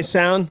the AI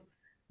sound.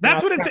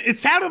 That's what it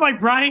sounded like.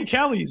 Brian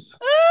Kelly's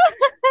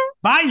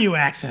Bayou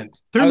accent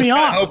threw me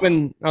off.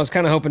 I was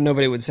kind of hoping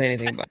nobody would say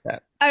anything about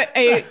that.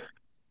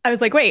 I was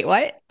like, wait,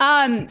 what?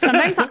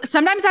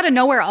 Sometimes out of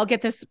nowhere, I'll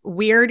get this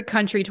weird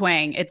country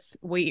twang. It's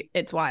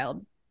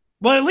wild.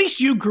 Well, at least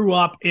you grew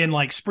up in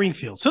like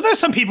Springfield. So there's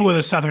some people with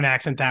a Southern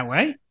accent that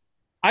way.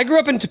 I grew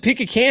up in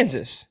Topeka,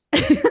 Kansas.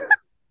 There's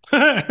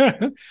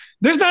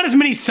not as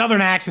many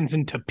Southern accents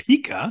in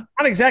Topeka.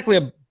 Not exactly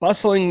a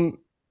bustling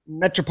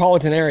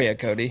metropolitan area,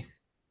 Cody.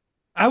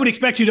 I would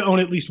expect you to own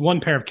at least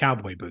one pair of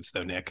cowboy boots,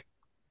 though, Nick.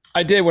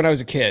 I did when I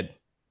was a kid.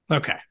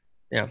 Okay.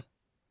 Yeah.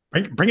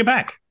 Bring it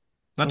back.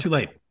 Not too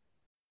late.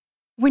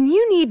 When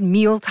you need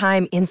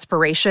mealtime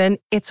inspiration,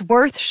 it's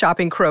worth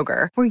shopping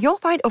Kroger, where you'll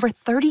find over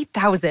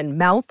 30,000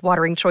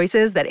 mouth-watering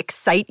choices that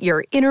excite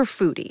your inner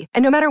foodie.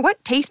 And no matter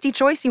what tasty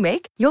choice you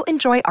make, you'll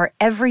enjoy our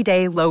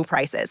everyday low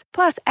prices,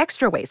 plus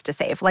extra ways to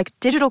save, like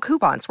digital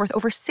coupons worth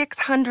over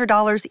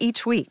 $600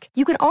 each week.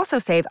 You can also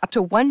save up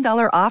to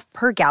 $1 off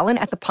per gallon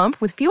at the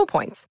pump with fuel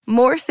points.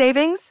 More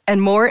savings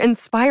and more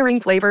inspiring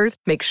flavors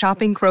make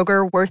shopping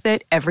Kroger worth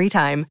it every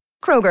time.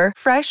 Kroger,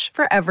 fresh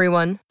for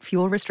everyone.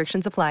 Fuel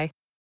restrictions apply.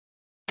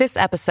 This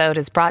episode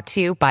is brought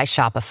to you by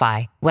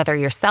Shopify. Whether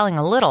you're selling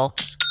a little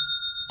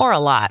or a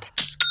lot,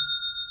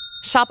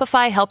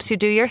 Shopify helps you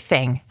do your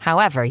thing,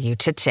 however you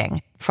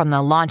cha-ching. From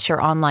the launch your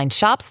online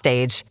shop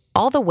stage,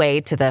 all the way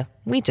to the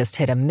we just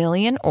hit 1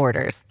 million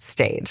orders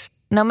stage.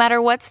 No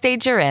matter what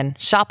stage you're in,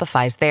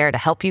 Shopify's there to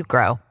help you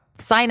grow.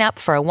 Sign up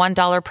for a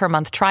 $1 per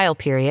month trial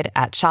period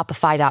at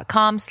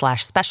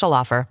shopify.com/special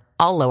offer,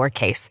 all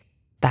lowercase.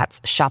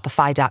 That's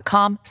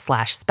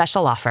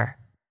shopify.com/special offer.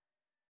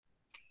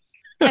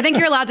 I think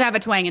you're allowed to have a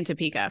twang in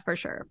Topeka for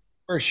sure.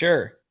 For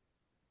sure.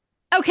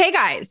 Okay,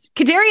 guys.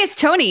 Kadarius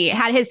Toney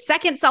had his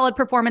second solid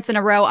performance in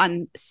a row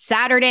on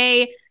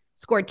Saturday,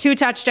 scored 2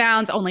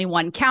 touchdowns, only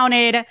 1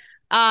 counted.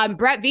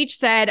 Brett Veach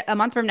said a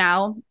month from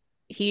now,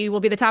 he will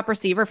be the top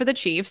receiver for the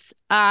Chiefs.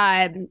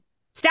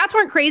 Stats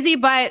weren't crazy,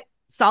 but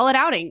solid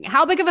outing.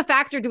 How big of a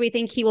factor do we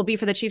think he will be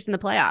for the Chiefs in the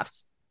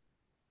playoffs?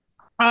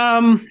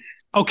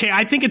 Okay,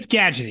 I think it's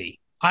gadgety.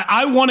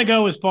 I want to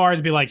go as far as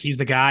to be like, he's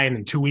the guy, and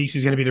in 2 weeks,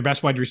 he's going to be their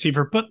best wide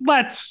receiver. But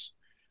let's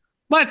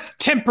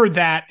temper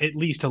that at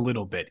least a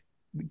little bit.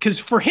 Because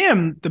for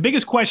him, the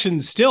biggest question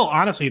still,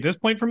 honestly, at this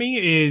point for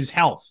me is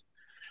health.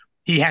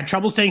 He had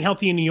trouble staying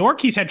healthy in New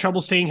York. He's had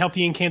trouble staying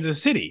healthy in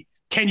Kansas City.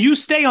 Can you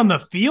stay on the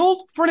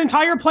field for an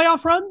entire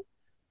playoff run?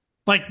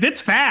 Like,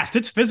 that's fast.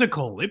 It's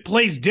physical. It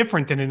plays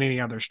different than in any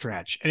other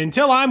stretch. And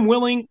until I'm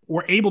willing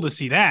or able to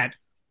see that,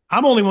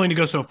 I'm only willing to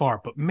go so far.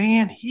 But,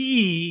 man,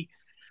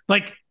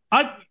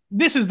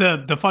 this is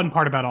the fun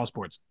part about all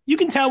sports. You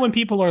can tell when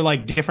people are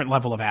like different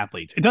level of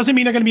athletes. It doesn't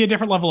mean they're going to be a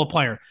different level of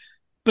player,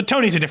 but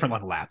Tony's a different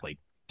level athlete.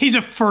 He's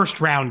a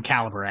first round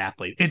caliber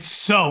athlete. It's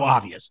so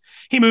obvious.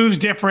 He moves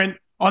different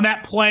on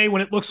that play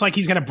when it looks like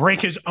he's going to break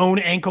his own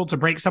ankle to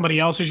break somebody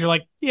else's. You're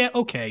like, yeah,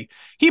 okay.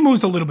 He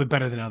moves a little bit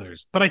better than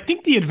others. But I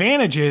think the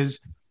advantage is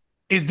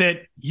that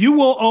you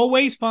will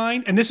always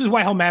find, and this is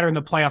why he'll matter in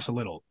the playoffs a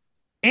little,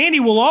 Andy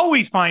will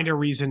always find a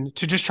reason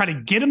to just try to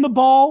get him the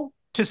ball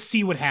to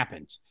see what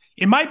happens.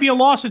 It might be a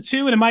loss of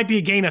 2 and it might be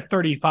a gain of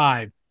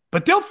 35,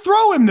 but they'll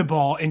throw him the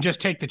ball and just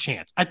take the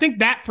chance. I think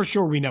that for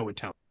sure we know with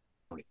Tony.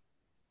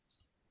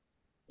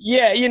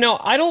 Yeah,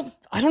 I don't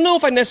know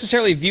if I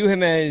necessarily view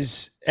him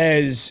as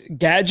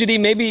gadgety.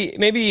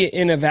 Maybe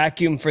in a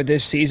vacuum for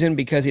this season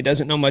because he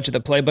doesn't know much of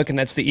the playbook and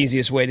that's the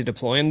easiest way to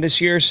deploy him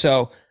this year.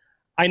 So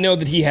I know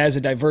that he has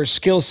a diverse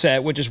skill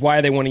set, which is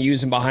why they want to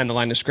use him behind the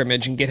line of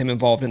scrimmage and get him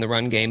involved in the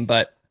run game.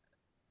 But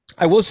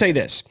I will say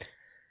this.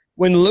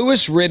 When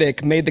Louis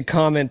Riddick made the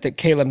comment that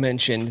Kayla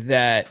mentioned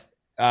that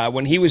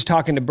when he was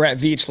talking to Brett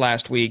Veach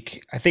last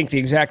week, I think the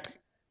exact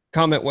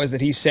comment was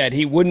that he said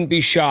he wouldn't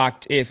be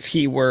shocked if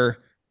he were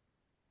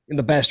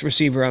the best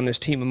receiver on this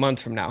team a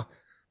month from now.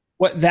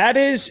 What that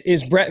is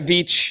Brett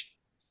Veach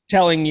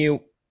telling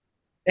you,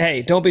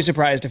 hey, don't be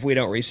surprised if we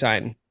don't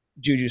re-sign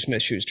Juju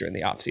Smith-Schuster in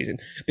the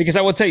offseason. Because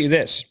I will tell you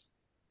this,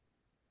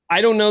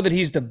 I don't know that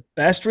he's the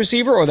best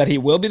receiver or that he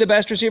will be the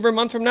best receiver a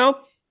month from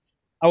now.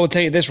 I will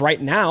tell you this right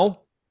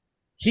now,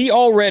 he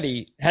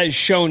already has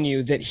shown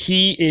you that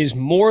he is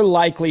more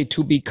likely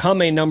to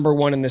become a number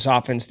one in this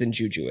offense than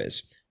Juju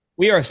is.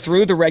 We are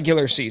through the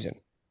regular season.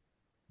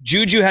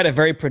 Juju had a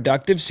very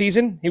productive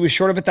season. He was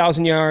short of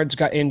 1,000 yards,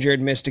 got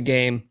injured, missed a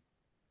game,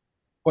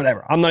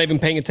 whatever. I'm not even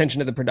paying attention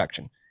to the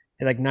production.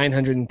 He had like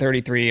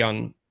 933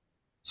 on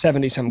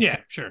 70-some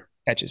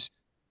catches.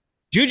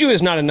 Juju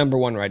is not a number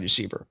one wide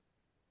receiver.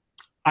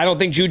 I don't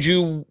think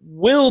Juju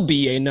will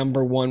be a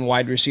number one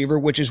wide receiver,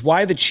 which is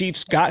why the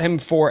Chiefs got him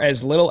for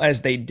as little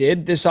as they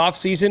did this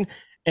offseason,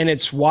 and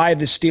it's why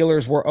the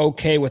Steelers were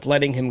okay with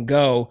letting him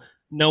go,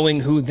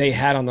 knowing who they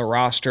had on the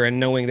roster and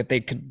knowing that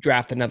they could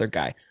draft another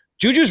guy.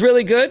 Juju's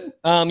really good.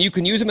 You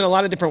can use him in a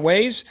lot of different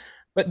ways,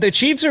 but the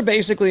Chiefs are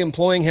basically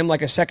employing him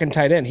like a second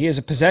tight end. He is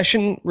a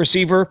possession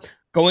receiver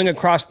going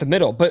across the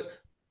middle, but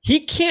he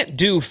can't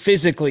do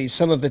physically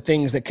some of the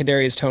things that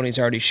Kadarius Toney's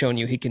already shown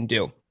you he can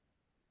do.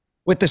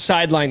 With the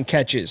sideline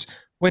catches,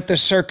 with the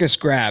circus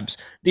grabs,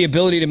 the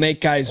ability to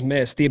make guys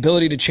miss, the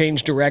ability to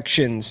change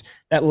directions,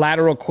 that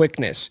lateral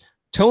quickness.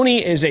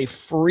 Toney is a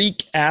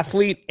freak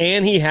athlete,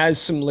 and he has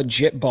some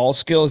legit ball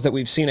skills that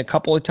we've seen a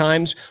couple of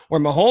times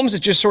where Mahomes has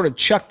just sort of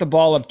chucked the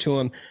ball up to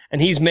him,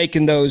 and he's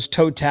making those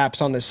toe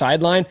taps on the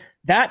sideline.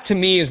 That, to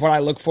me, is what I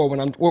look for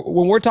when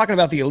we're talking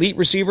about the elite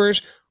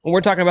receivers, when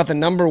we're talking about the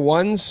number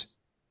ones.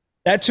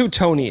 That's who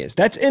Toney is.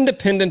 That's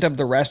independent of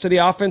the rest of the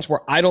offense,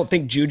 where I don't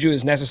think Juju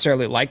is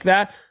necessarily like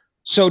that.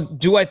 So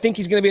do I think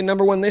he's going to be a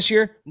number one this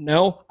year?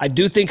 No. I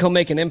do think he'll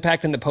make an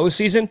impact in the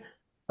postseason,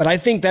 but I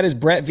think that is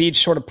Brett Veach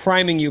sort of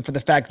priming you for the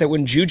fact that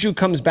when Juju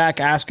comes back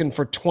asking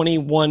for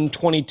 $21, $22,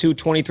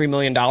 $23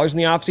 million in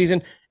the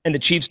offseason and the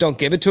Chiefs don't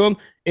give it to him,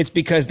 it's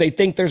because they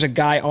think there's a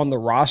guy on the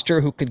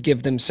roster who could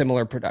give them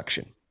similar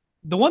production.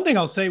 The one thing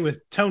I'll say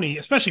with Toney,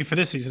 especially for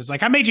this season, is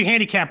like I made you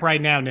handicap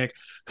right now, Nick.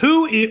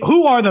 Who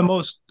are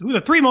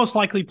the three most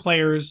likely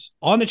players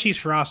on the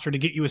Chiefs roster to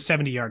get you a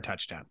 70-yard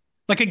touchdown,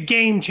 like a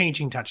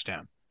game-changing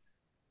touchdown?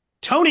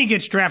 Toney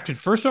gets drafted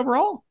first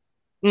overall.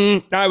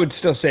 I would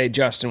still say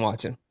Justin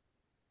Watson.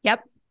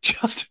 Yep,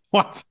 Justin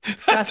Watson.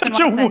 It's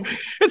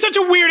such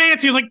a weird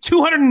answer. He's like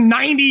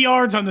 290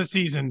 yards on the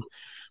season,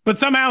 but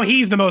somehow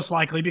he's the most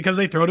likely because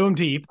they throw to him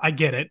deep. I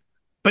get it.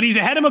 But he's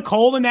ahead of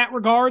McColl in that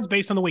regards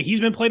based on the way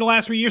he's been played the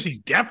last 3 years. He's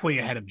definitely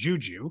ahead of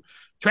Juju.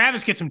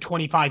 Travis gets him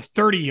 25,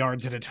 30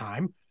 yards at a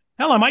time.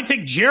 Hell, I might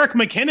take Jerick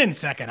McKinnon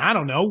second. I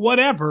don't know,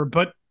 whatever.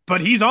 But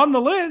he's on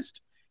the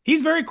list.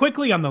 He's very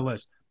quickly on the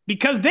list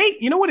because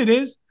you know what it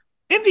is?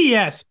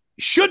 MVS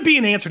should be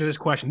an answer to this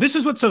question. This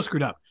is what's so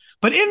screwed up.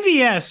 But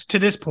MVS, to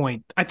this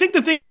point, I think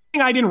the thing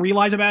I didn't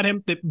realize about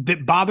him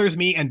that bothers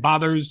me and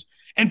bothers,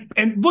 and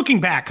looking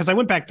back, because I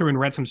went back through and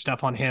read some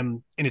stuff on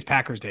him in his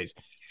Packers days.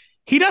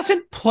 He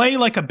doesn't play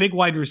like a big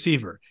wide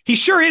receiver. He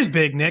sure is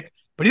big, Nick,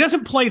 but he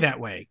doesn't play that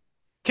way.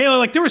 Kayla,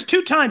 like there was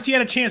 2 times he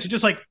had a chance to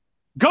just like,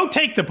 go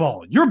take the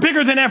ball. You're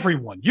bigger than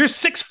everyone. You're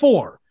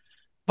 6'4".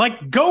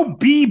 Like, go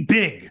be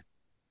big.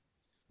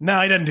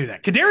 No, he doesn't do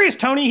that. Kadarius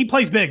Toney, he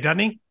plays big, doesn't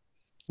he?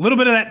 A little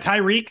bit of that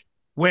Tyreek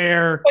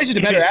where he's just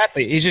a better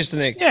athlete. He's just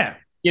MVS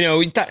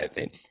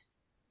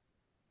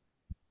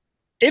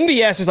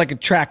is like a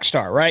track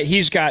star, right?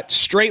 He's got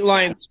straight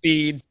line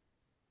speed.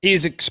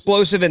 He's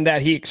explosive in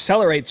that he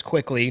accelerates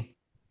quickly.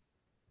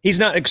 He's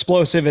not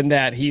explosive in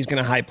that he's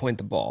going to high point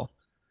the ball.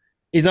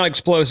 He's not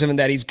explosive in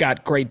that he's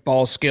got great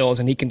ball skills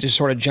and he can just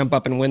sort of jump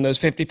up and win those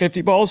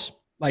 50-50 balls.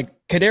 Like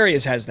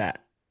Kadarius has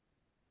that.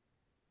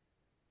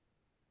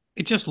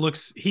 It just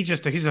looks, he's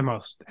the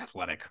most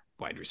athletic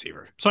wide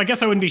receiver. So I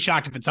guess I wouldn't be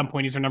shocked if at some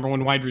point he's their number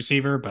one wide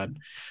receiver, but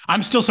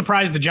I'm still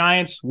surprised the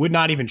Giants would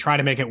not even try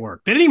to make it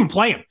work. They didn't even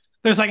play him.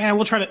 They're just like, we're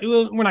not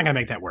going to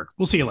make that work.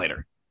 We'll see you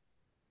later.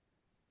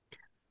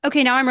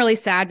 Okay, now I'm really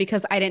sad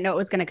because I didn't know it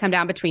was going to come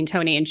down between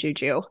Toney and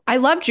Juju. I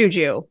love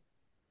Juju.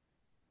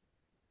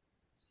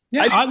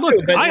 Yeah,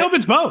 I hope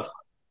it's both.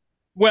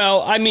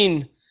 Well, I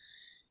mean,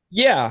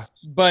 yeah,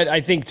 but I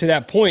think to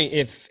that point,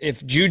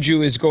 if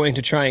Juju is going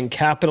to try and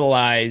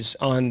capitalize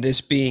on this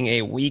being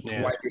a weak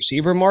wide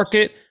receiver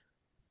market,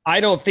 I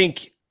don't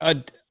think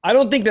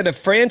that a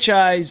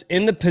franchise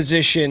in the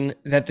position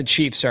that the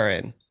Chiefs are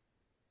in,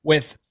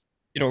 with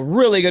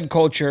really good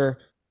culture,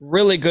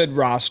 really good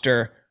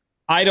roster,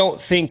 I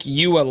don't think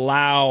you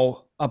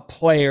allow a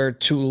player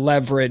to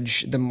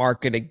leverage the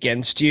market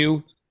against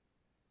you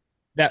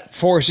that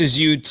forces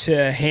you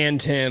to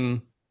hand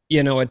him,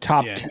 a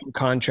top 10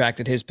 contract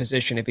at his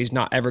position if he's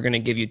not ever going to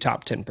give you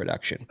top 10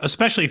 production.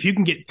 Especially if you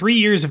can get 3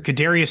 years of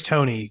Kadarius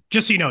Toney.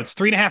 Just so you know, it's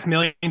 $3.5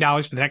 million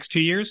for the next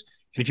 2 years.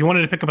 And if you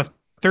wanted to pick up a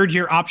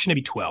third-year option,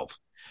 it'd be 12.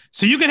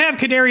 So you can have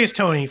Kadarius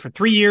Toney for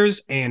 3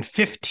 years and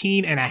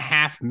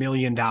 $15.5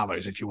 million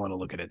if you want to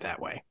look at it that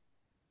way.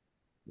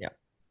 Yeah.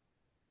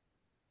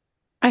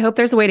 I hope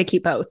there's a way to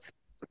keep both.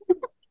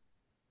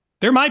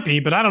 There might be,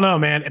 but I don't know,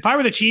 man. If I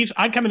were the Chiefs,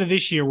 I'd come into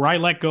this year where I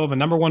let go of a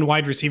number one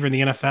wide receiver in the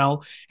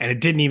NFL, and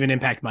it didn't even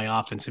impact my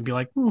offense, and be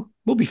like,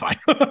 we'll be fine.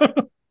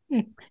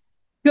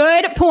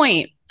 Good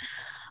point.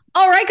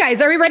 All right,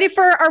 guys, are we ready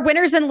for our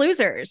winners and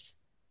losers?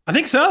 I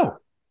think so.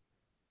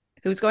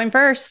 Who's going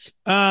first?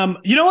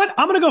 You know what?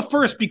 I'm going to go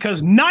first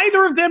because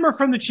neither of them are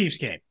from the Chiefs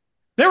game.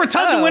 There were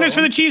tons of winners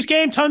for the Chiefs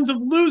game, tons of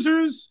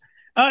losers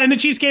in the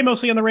Chiefs game,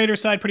 mostly on the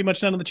Raiders side, pretty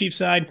much none on the Chiefs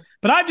side.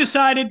 But I've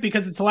decided,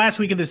 because it's the last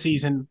week of the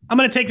season, I'm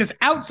going to take this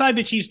outside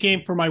the Chiefs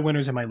game for my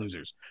winners and my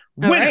losers.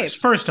 Winners,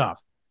 first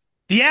off,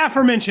 the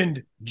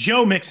aforementioned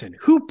Joe Mixon,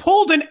 who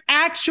pulled an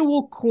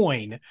actual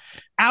coin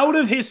out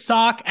of his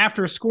sock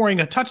after scoring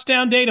a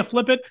touchdown day to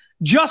flip it,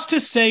 just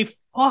to say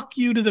fuck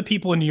you to the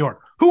people in New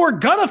York, who are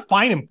going to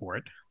fine him for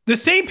it. The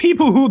same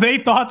people who they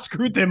thought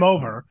screwed them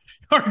over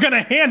are going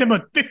to hand him a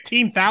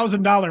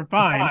 $15,000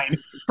 fine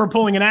for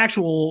pulling an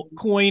actual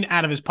coin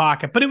out of his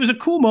pocket. But it was a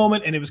cool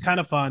moment, and it was kind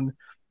of fun.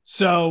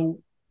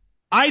 So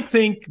I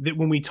think that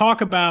when we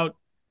talk about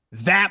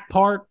that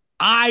part,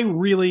 I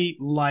really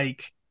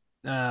like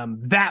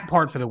that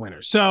part for the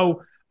winner.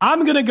 So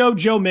I'm going to go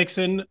Joe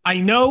Mixon. I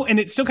know, and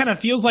it still kind of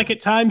feels like at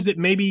times that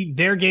maybe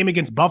their game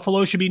against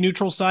Buffalo should be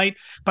neutral site,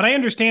 but I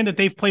understand that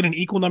they've played an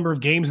equal number of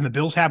games and the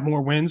Bills have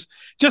more wins.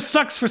 Just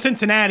sucks for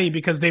Cincinnati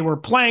because they were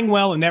playing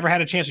well and never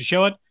had a chance to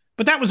show it,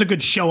 but that was a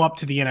good show up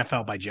to the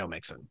NFL by Joe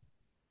Mixon.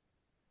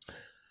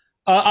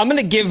 I'm going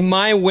to give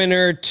my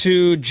winner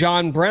to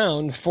John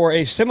Brown for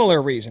a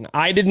similar reason.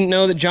 I didn't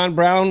know that John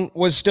Brown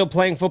was still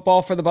playing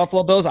football for the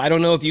Buffalo Bills. I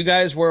don't know if you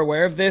guys were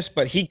aware of this,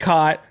 but he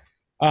caught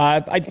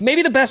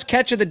maybe the best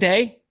catch of the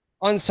day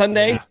on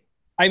Sunday. Yeah.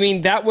 I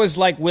mean, that was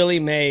like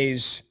Willie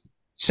Mays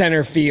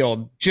center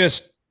field.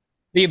 Just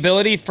the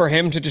ability for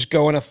him to just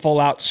go in a full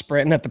out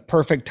sprint at the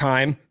perfect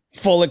time,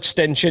 full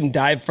extension,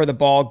 dive for the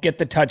ball, get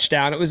the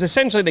touchdown. It was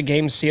essentially the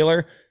game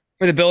sealer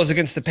for the Bills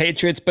against the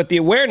Patriots. But the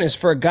awareness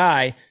for a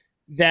guy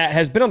that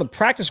has been on the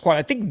practice squad,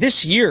 I think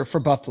this year for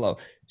Buffalo.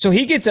 So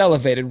he gets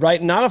elevated,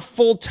 right? Not a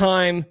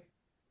full-time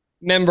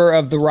member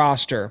of the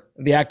roster,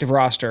 the active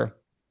roster.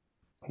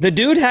 The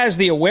dude has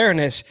the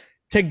awareness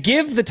to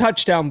give the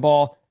touchdown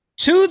ball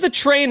to the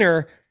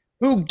trainer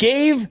who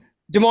gave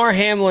Damar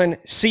Hamlin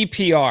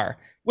CPR,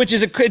 which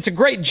is it's a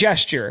great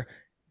gesture.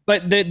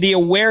 But the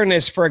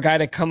awareness for a guy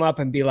to come up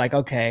and be like,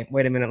 okay,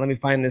 wait a minute, let me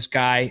find this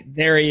guy.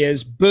 There he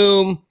is.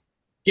 Boom.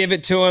 Give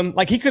it to him.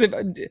 Like he could have.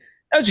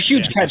 That was a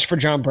huge catch for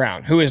John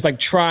Brown, who is like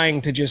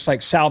trying to just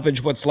like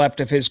salvage what's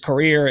left of his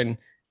career and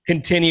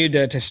continue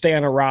to stay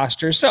on a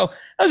roster. So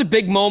that was a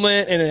big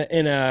moment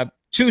in a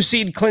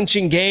 2-seed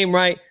clinching game,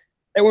 right?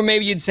 That where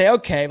maybe you'd say,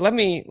 okay, let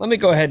me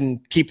go ahead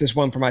and keep this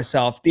one for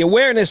myself. The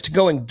awareness to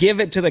go and give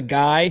it to the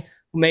guy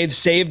who may have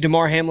saved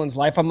Damar Hamlin's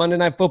life on Monday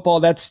Night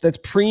Football, that's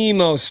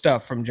primo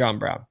stuff from John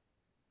Brown.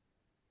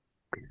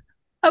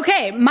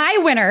 Okay, my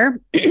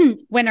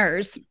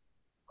winners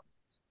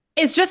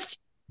is just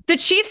the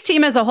Chiefs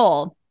team as a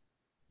whole.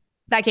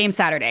 That game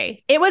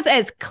Saturday, it was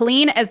as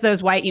clean as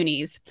those white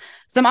unis.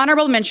 Some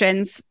honorable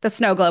mentions, the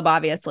snow globe,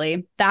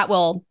 obviously. That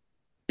will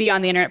be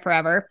on the internet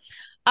forever.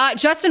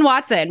 Justin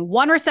Watson,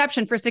 1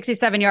 reception for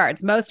 67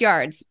 yards, most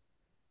yards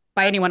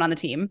by anyone on the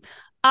team.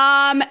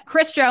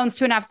 Chris Jones,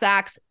 2.5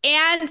 sacks,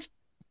 and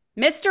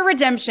Mr.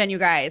 Redemption, you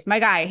guys, my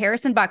guy,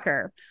 Harrison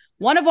Butker,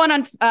 1 of 1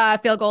 on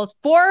field goals,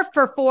 4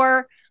 for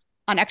 4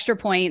 on extra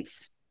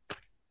points.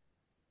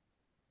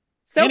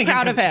 So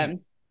proud of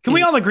him. Can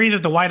we all agree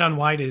that the white on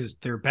white is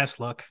their best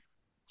look?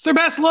 It's their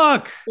best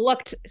look.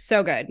 Looked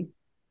so good.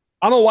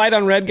 I'm a white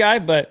on red guy,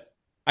 but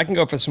I can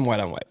go for some white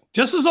on white.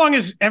 Just as long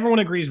as everyone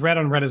agrees red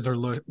on red is their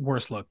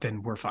worst look,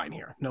 then we're fine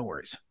here. No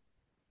worries.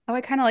 Oh, I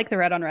kind of like the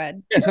red on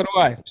red. Yeah, so do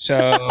I.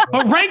 So,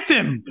 but rank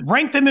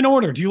them in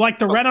order. Do you like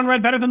the red on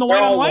red better than the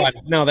white on white?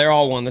 One. No, they're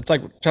all one. That's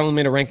like telling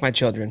me to rank my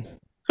children.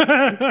 You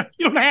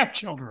don't have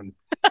children.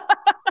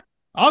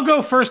 I'll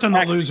go first on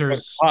the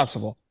losers.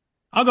 Possible.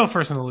 I'll go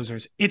first on the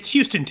losers. It's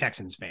Houston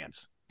Texans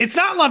fans. It's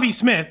not Lovie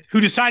Smith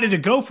who decided to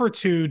go for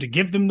 2 to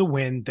give them the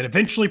win that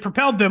eventually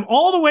propelled them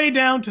all the way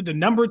down to the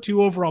number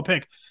 2 overall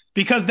pick,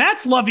 because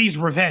that's Lovie's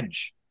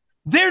revenge.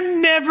 They're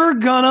never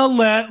gonna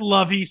let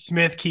Lovie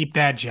Smith keep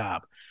that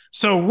job.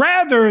 So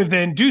rather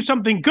than do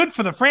something good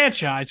for the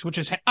franchise, which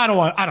is, I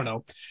don't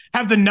know,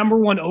 have the number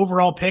 1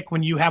 overall pick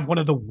when you have one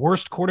of the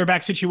worst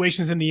quarterback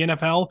situations in the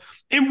NFL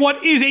in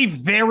what is a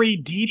very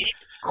deep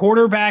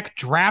quarterback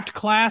draft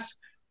class.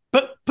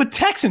 But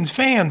Texans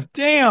fans,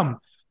 damn,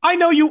 I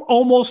know you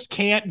almost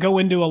can't go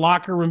into a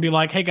locker room and be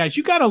like, hey, guys,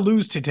 you got to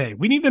lose today.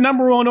 We need the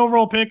number 1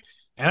 overall pick.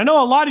 And I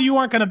know a lot of you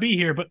aren't going to be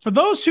here. But for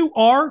those who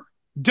are,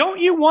 don't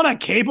you want a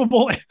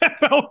capable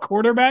NFL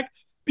quarterback?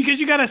 Because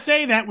you got to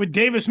say that with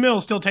Davis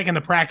Mills still taking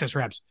the practice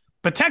reps.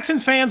 But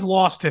Texans fans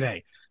lost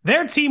today.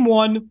 Their team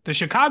won. The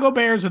Chicago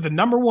Bears are the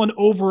number 1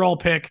 overall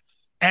pick.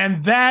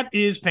 And that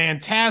is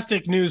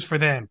fantastic news for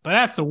them. But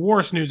that's the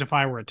worst news if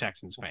I were a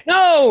Texans fan.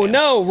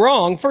 No,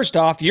 wrong. First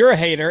off, you're a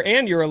hater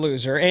and you're a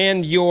loser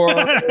and you're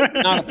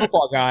not a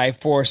football guy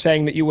for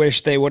saying that you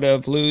wish they would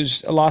have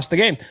lost the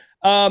game.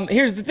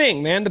 Here's the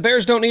thing, man. The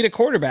Bears don't need a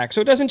quarterback,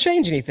 so it doesn't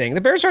change anything.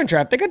 The Bears aren't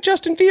trapped. They got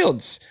Justin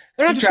Fields.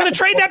 They're just going to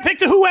trade that pick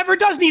to whoever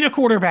does need a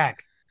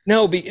quarterback.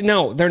 No,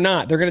 they're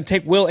not. They're going to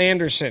take Will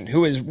Anderson,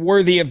 who is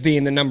worthy of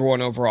being the number 1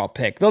 overall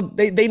pick.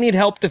 They need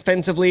help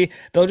defensively.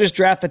 They'll just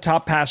draft the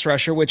top pass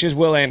rusher, which is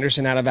Will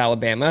Anderson out of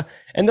Alabama,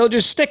 and they'll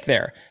just stick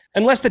there.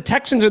 Unless the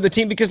Texans are the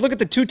team, because look at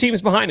the 2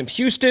 teams behind them.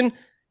 Houston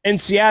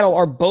and Seattle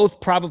are both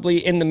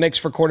probably in the mix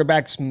for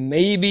quarterbacks.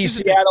 Maybe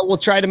Seattle will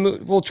try to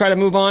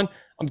move on.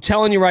 I'm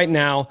telling you right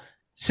now,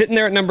 sitting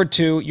there at number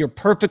 2, you're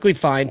perfectly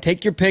fine.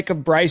 Take your pick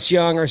of Bryce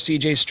Young or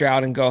CJ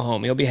Stroud and go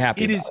home. You'll be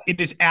happy. It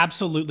is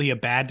absolutely a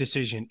bad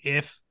decision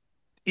if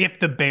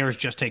the Bears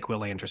just take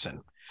Will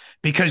Anderson,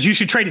 because you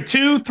should trade it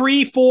 2,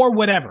 3, 4,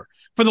 whatever.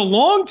 For the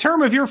long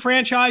term of your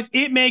franchise,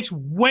 it makes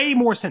way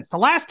more sense. The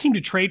last team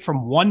to trade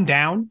from 1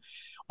 down,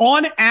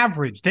 on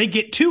average, they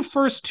get 2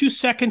 firsts, 2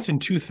 seconds,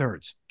 and 2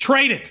 thirds.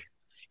 Trade it.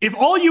 If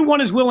all you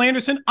want is Will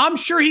Anderson, I'm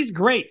sure he's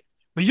great,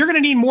 but you're going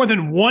to need more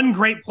than 1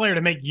 great player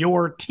to make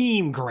your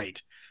team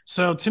great.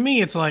 So to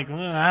me, it's like,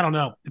 I don't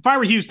know. If I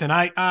were Houston,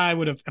 I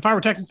would have. If I were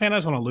a Texans fan, I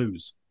just want to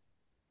lose.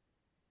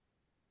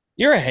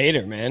 You're a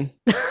hater, man.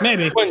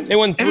 Maybe. They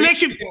won 3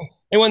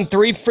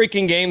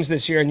 freaking games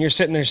this year, and you're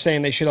sitting there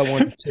saying they should have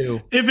won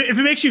 2. If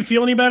it makes you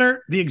feel any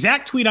better, the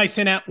exact tweet I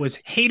sent out was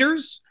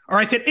haters, or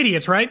I said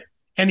idiots, right?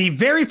 And the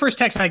very first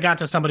text I got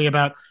to somebody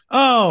about,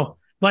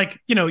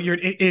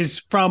 is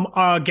from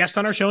a guest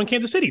on our show in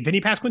Kansas City,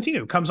 Vinny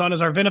Pasquantino, comes on as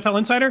our VNFL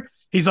insider.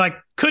 He's like,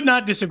 could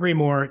not disagree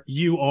more.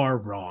 You are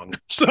wrong.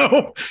 So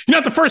you're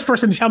not the first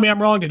person to tell me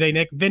I'm wrong today,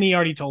 Nick. Vinny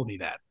already told me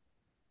that.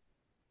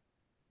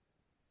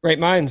 Great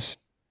minds.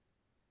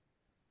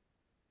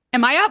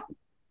 Am I up?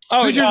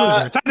 Oh, who's your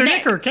loser? It's either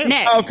Nick or Kim.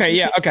 Nick. Okay,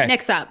 yeah, okay.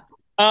 Nick's up.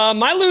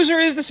 My loser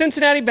is the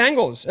Cincinnati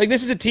Bengals.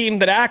 This is a team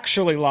that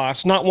actually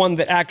lost, not one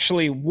that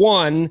actually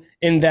won,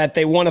 in that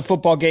they won a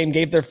football game,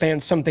 gave their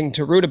fans something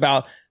to root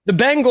about. The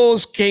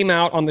Bengals came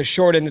out on the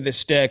short end of the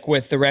stick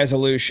with the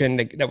resolution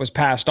that was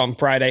passed on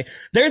Friday.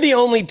 They're the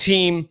only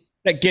team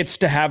that gets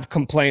to have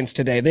complaints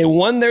today. They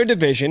won their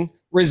division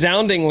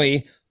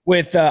resoundingly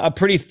with a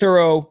pretty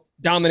thorough,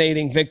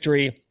 dominating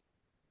victory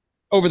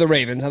over the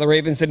Ravens. Now, the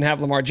Ravens didn't have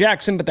Lamar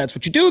Jackson, but that's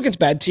what you do against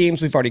bad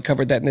teams. We've already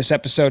covered that in this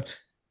episode.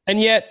 And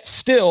yet,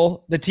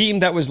 still, the team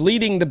that was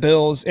leading the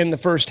Bills in the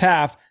first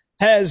half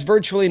has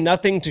virtually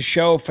nothing to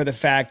show for the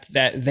fact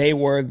that they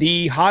were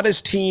the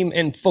hottest team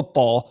in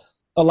football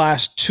the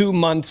last 2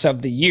 months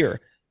of the year.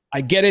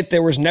 I get it.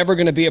 There was never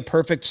going to be a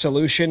perfect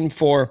solution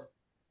for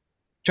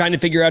trying to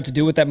figure out what to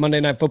do with that Monday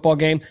Night Football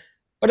game.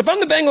 But if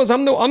I'm the Bengals,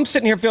 I'm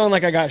sitting here feeling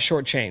like I got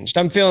shortchanged.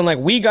 I'm feeling like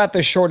we got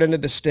the short end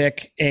of the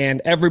stick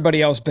and everybody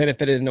else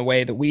benefited in a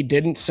way that we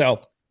didn't.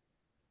 So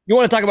you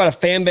want to talk about a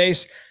fan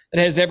base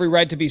that has every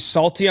right to be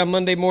salty on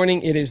Monday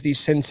morning? It is the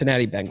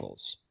Cincinnati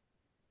Bengals.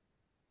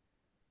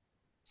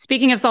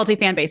 Speaking of salty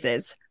fan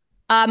bases,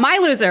 my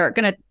loser,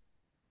 going to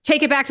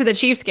take it back to the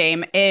Chiefs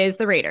game, is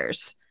the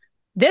Raiders.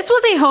 This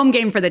was a home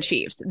game for the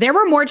Chiefs. There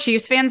were more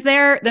Chiefs fans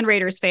there than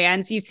Raiders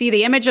fans. You see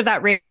the image of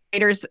that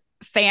Raiders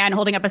fan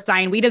holding up a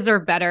sign, "We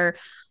deserve better."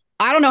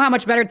 I don't know how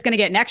much better it's going to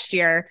get next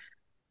year.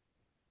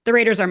 The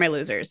Raiders are my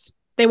losers.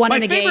 They won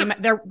in the game.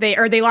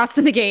 They lost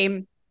in the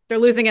game. They're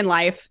losing in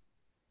life.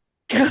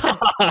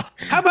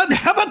 How about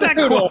that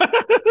quote?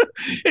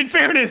 In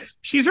fairness,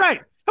 she's right.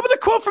 How about the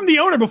quote from the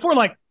owner before,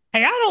 like,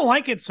 "Hey, I don't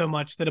like it so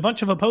much that a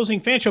bunch of opposing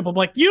fans show up." I'm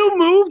like, you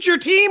moved your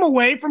team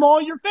away from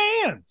all your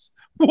fans.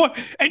 What?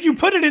 And you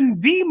put it in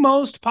the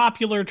most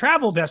popular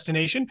travel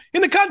destination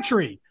in the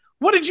country.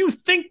 What did you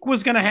think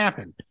was going to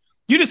happen?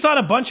 You just thought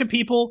a bunch of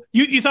people,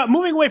 you thought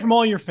moving away from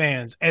all your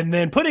fans and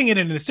then putting it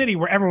in a city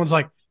where everyone's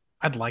like,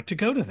 I'd like to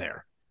go to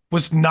there,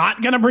 was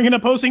not going to bring in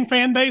opposing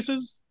fan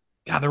bases?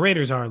 God, the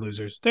Raiders are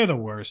losers. They're the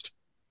worst.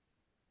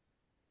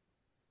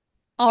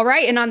 All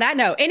right. And on that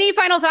note, any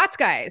final thoughts,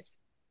 guys?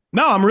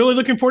 No, I'm really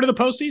looking forward to the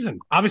postseason.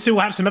 Obviously,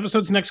 we'll have some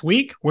episodes next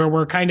week where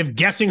we're kind of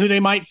guessing who they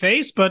might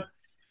face, but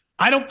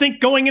I don't think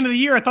going into the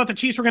year, I thought the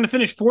Chiefs were going to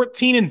finish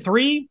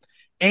 14-3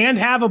 and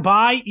have a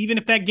bye, even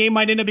if that game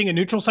might end up being a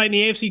neutral site in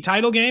the AFC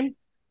title game.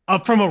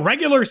 From a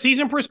regular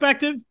season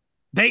perspective,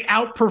 they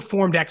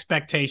outperformed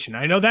expectation.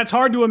 I know that's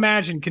hard to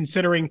imagine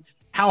considering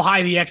how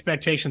high the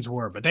expectations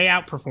were, but they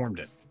outperformed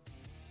it.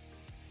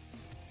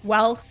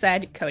 Well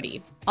said,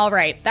 Cody. All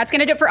right. That's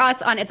going to do it for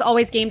us on It's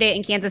Always Game Day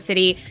in Kansas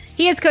City.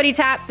 He is Cody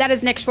Tapp. That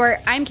is Nick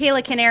Schwartz. I'm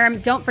Kayla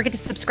Canarum. Don't forget to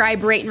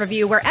subscribe, rate, and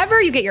review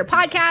wherever you get your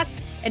podcasts.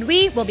 And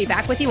we will be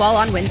back with you all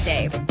on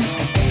Wednesday.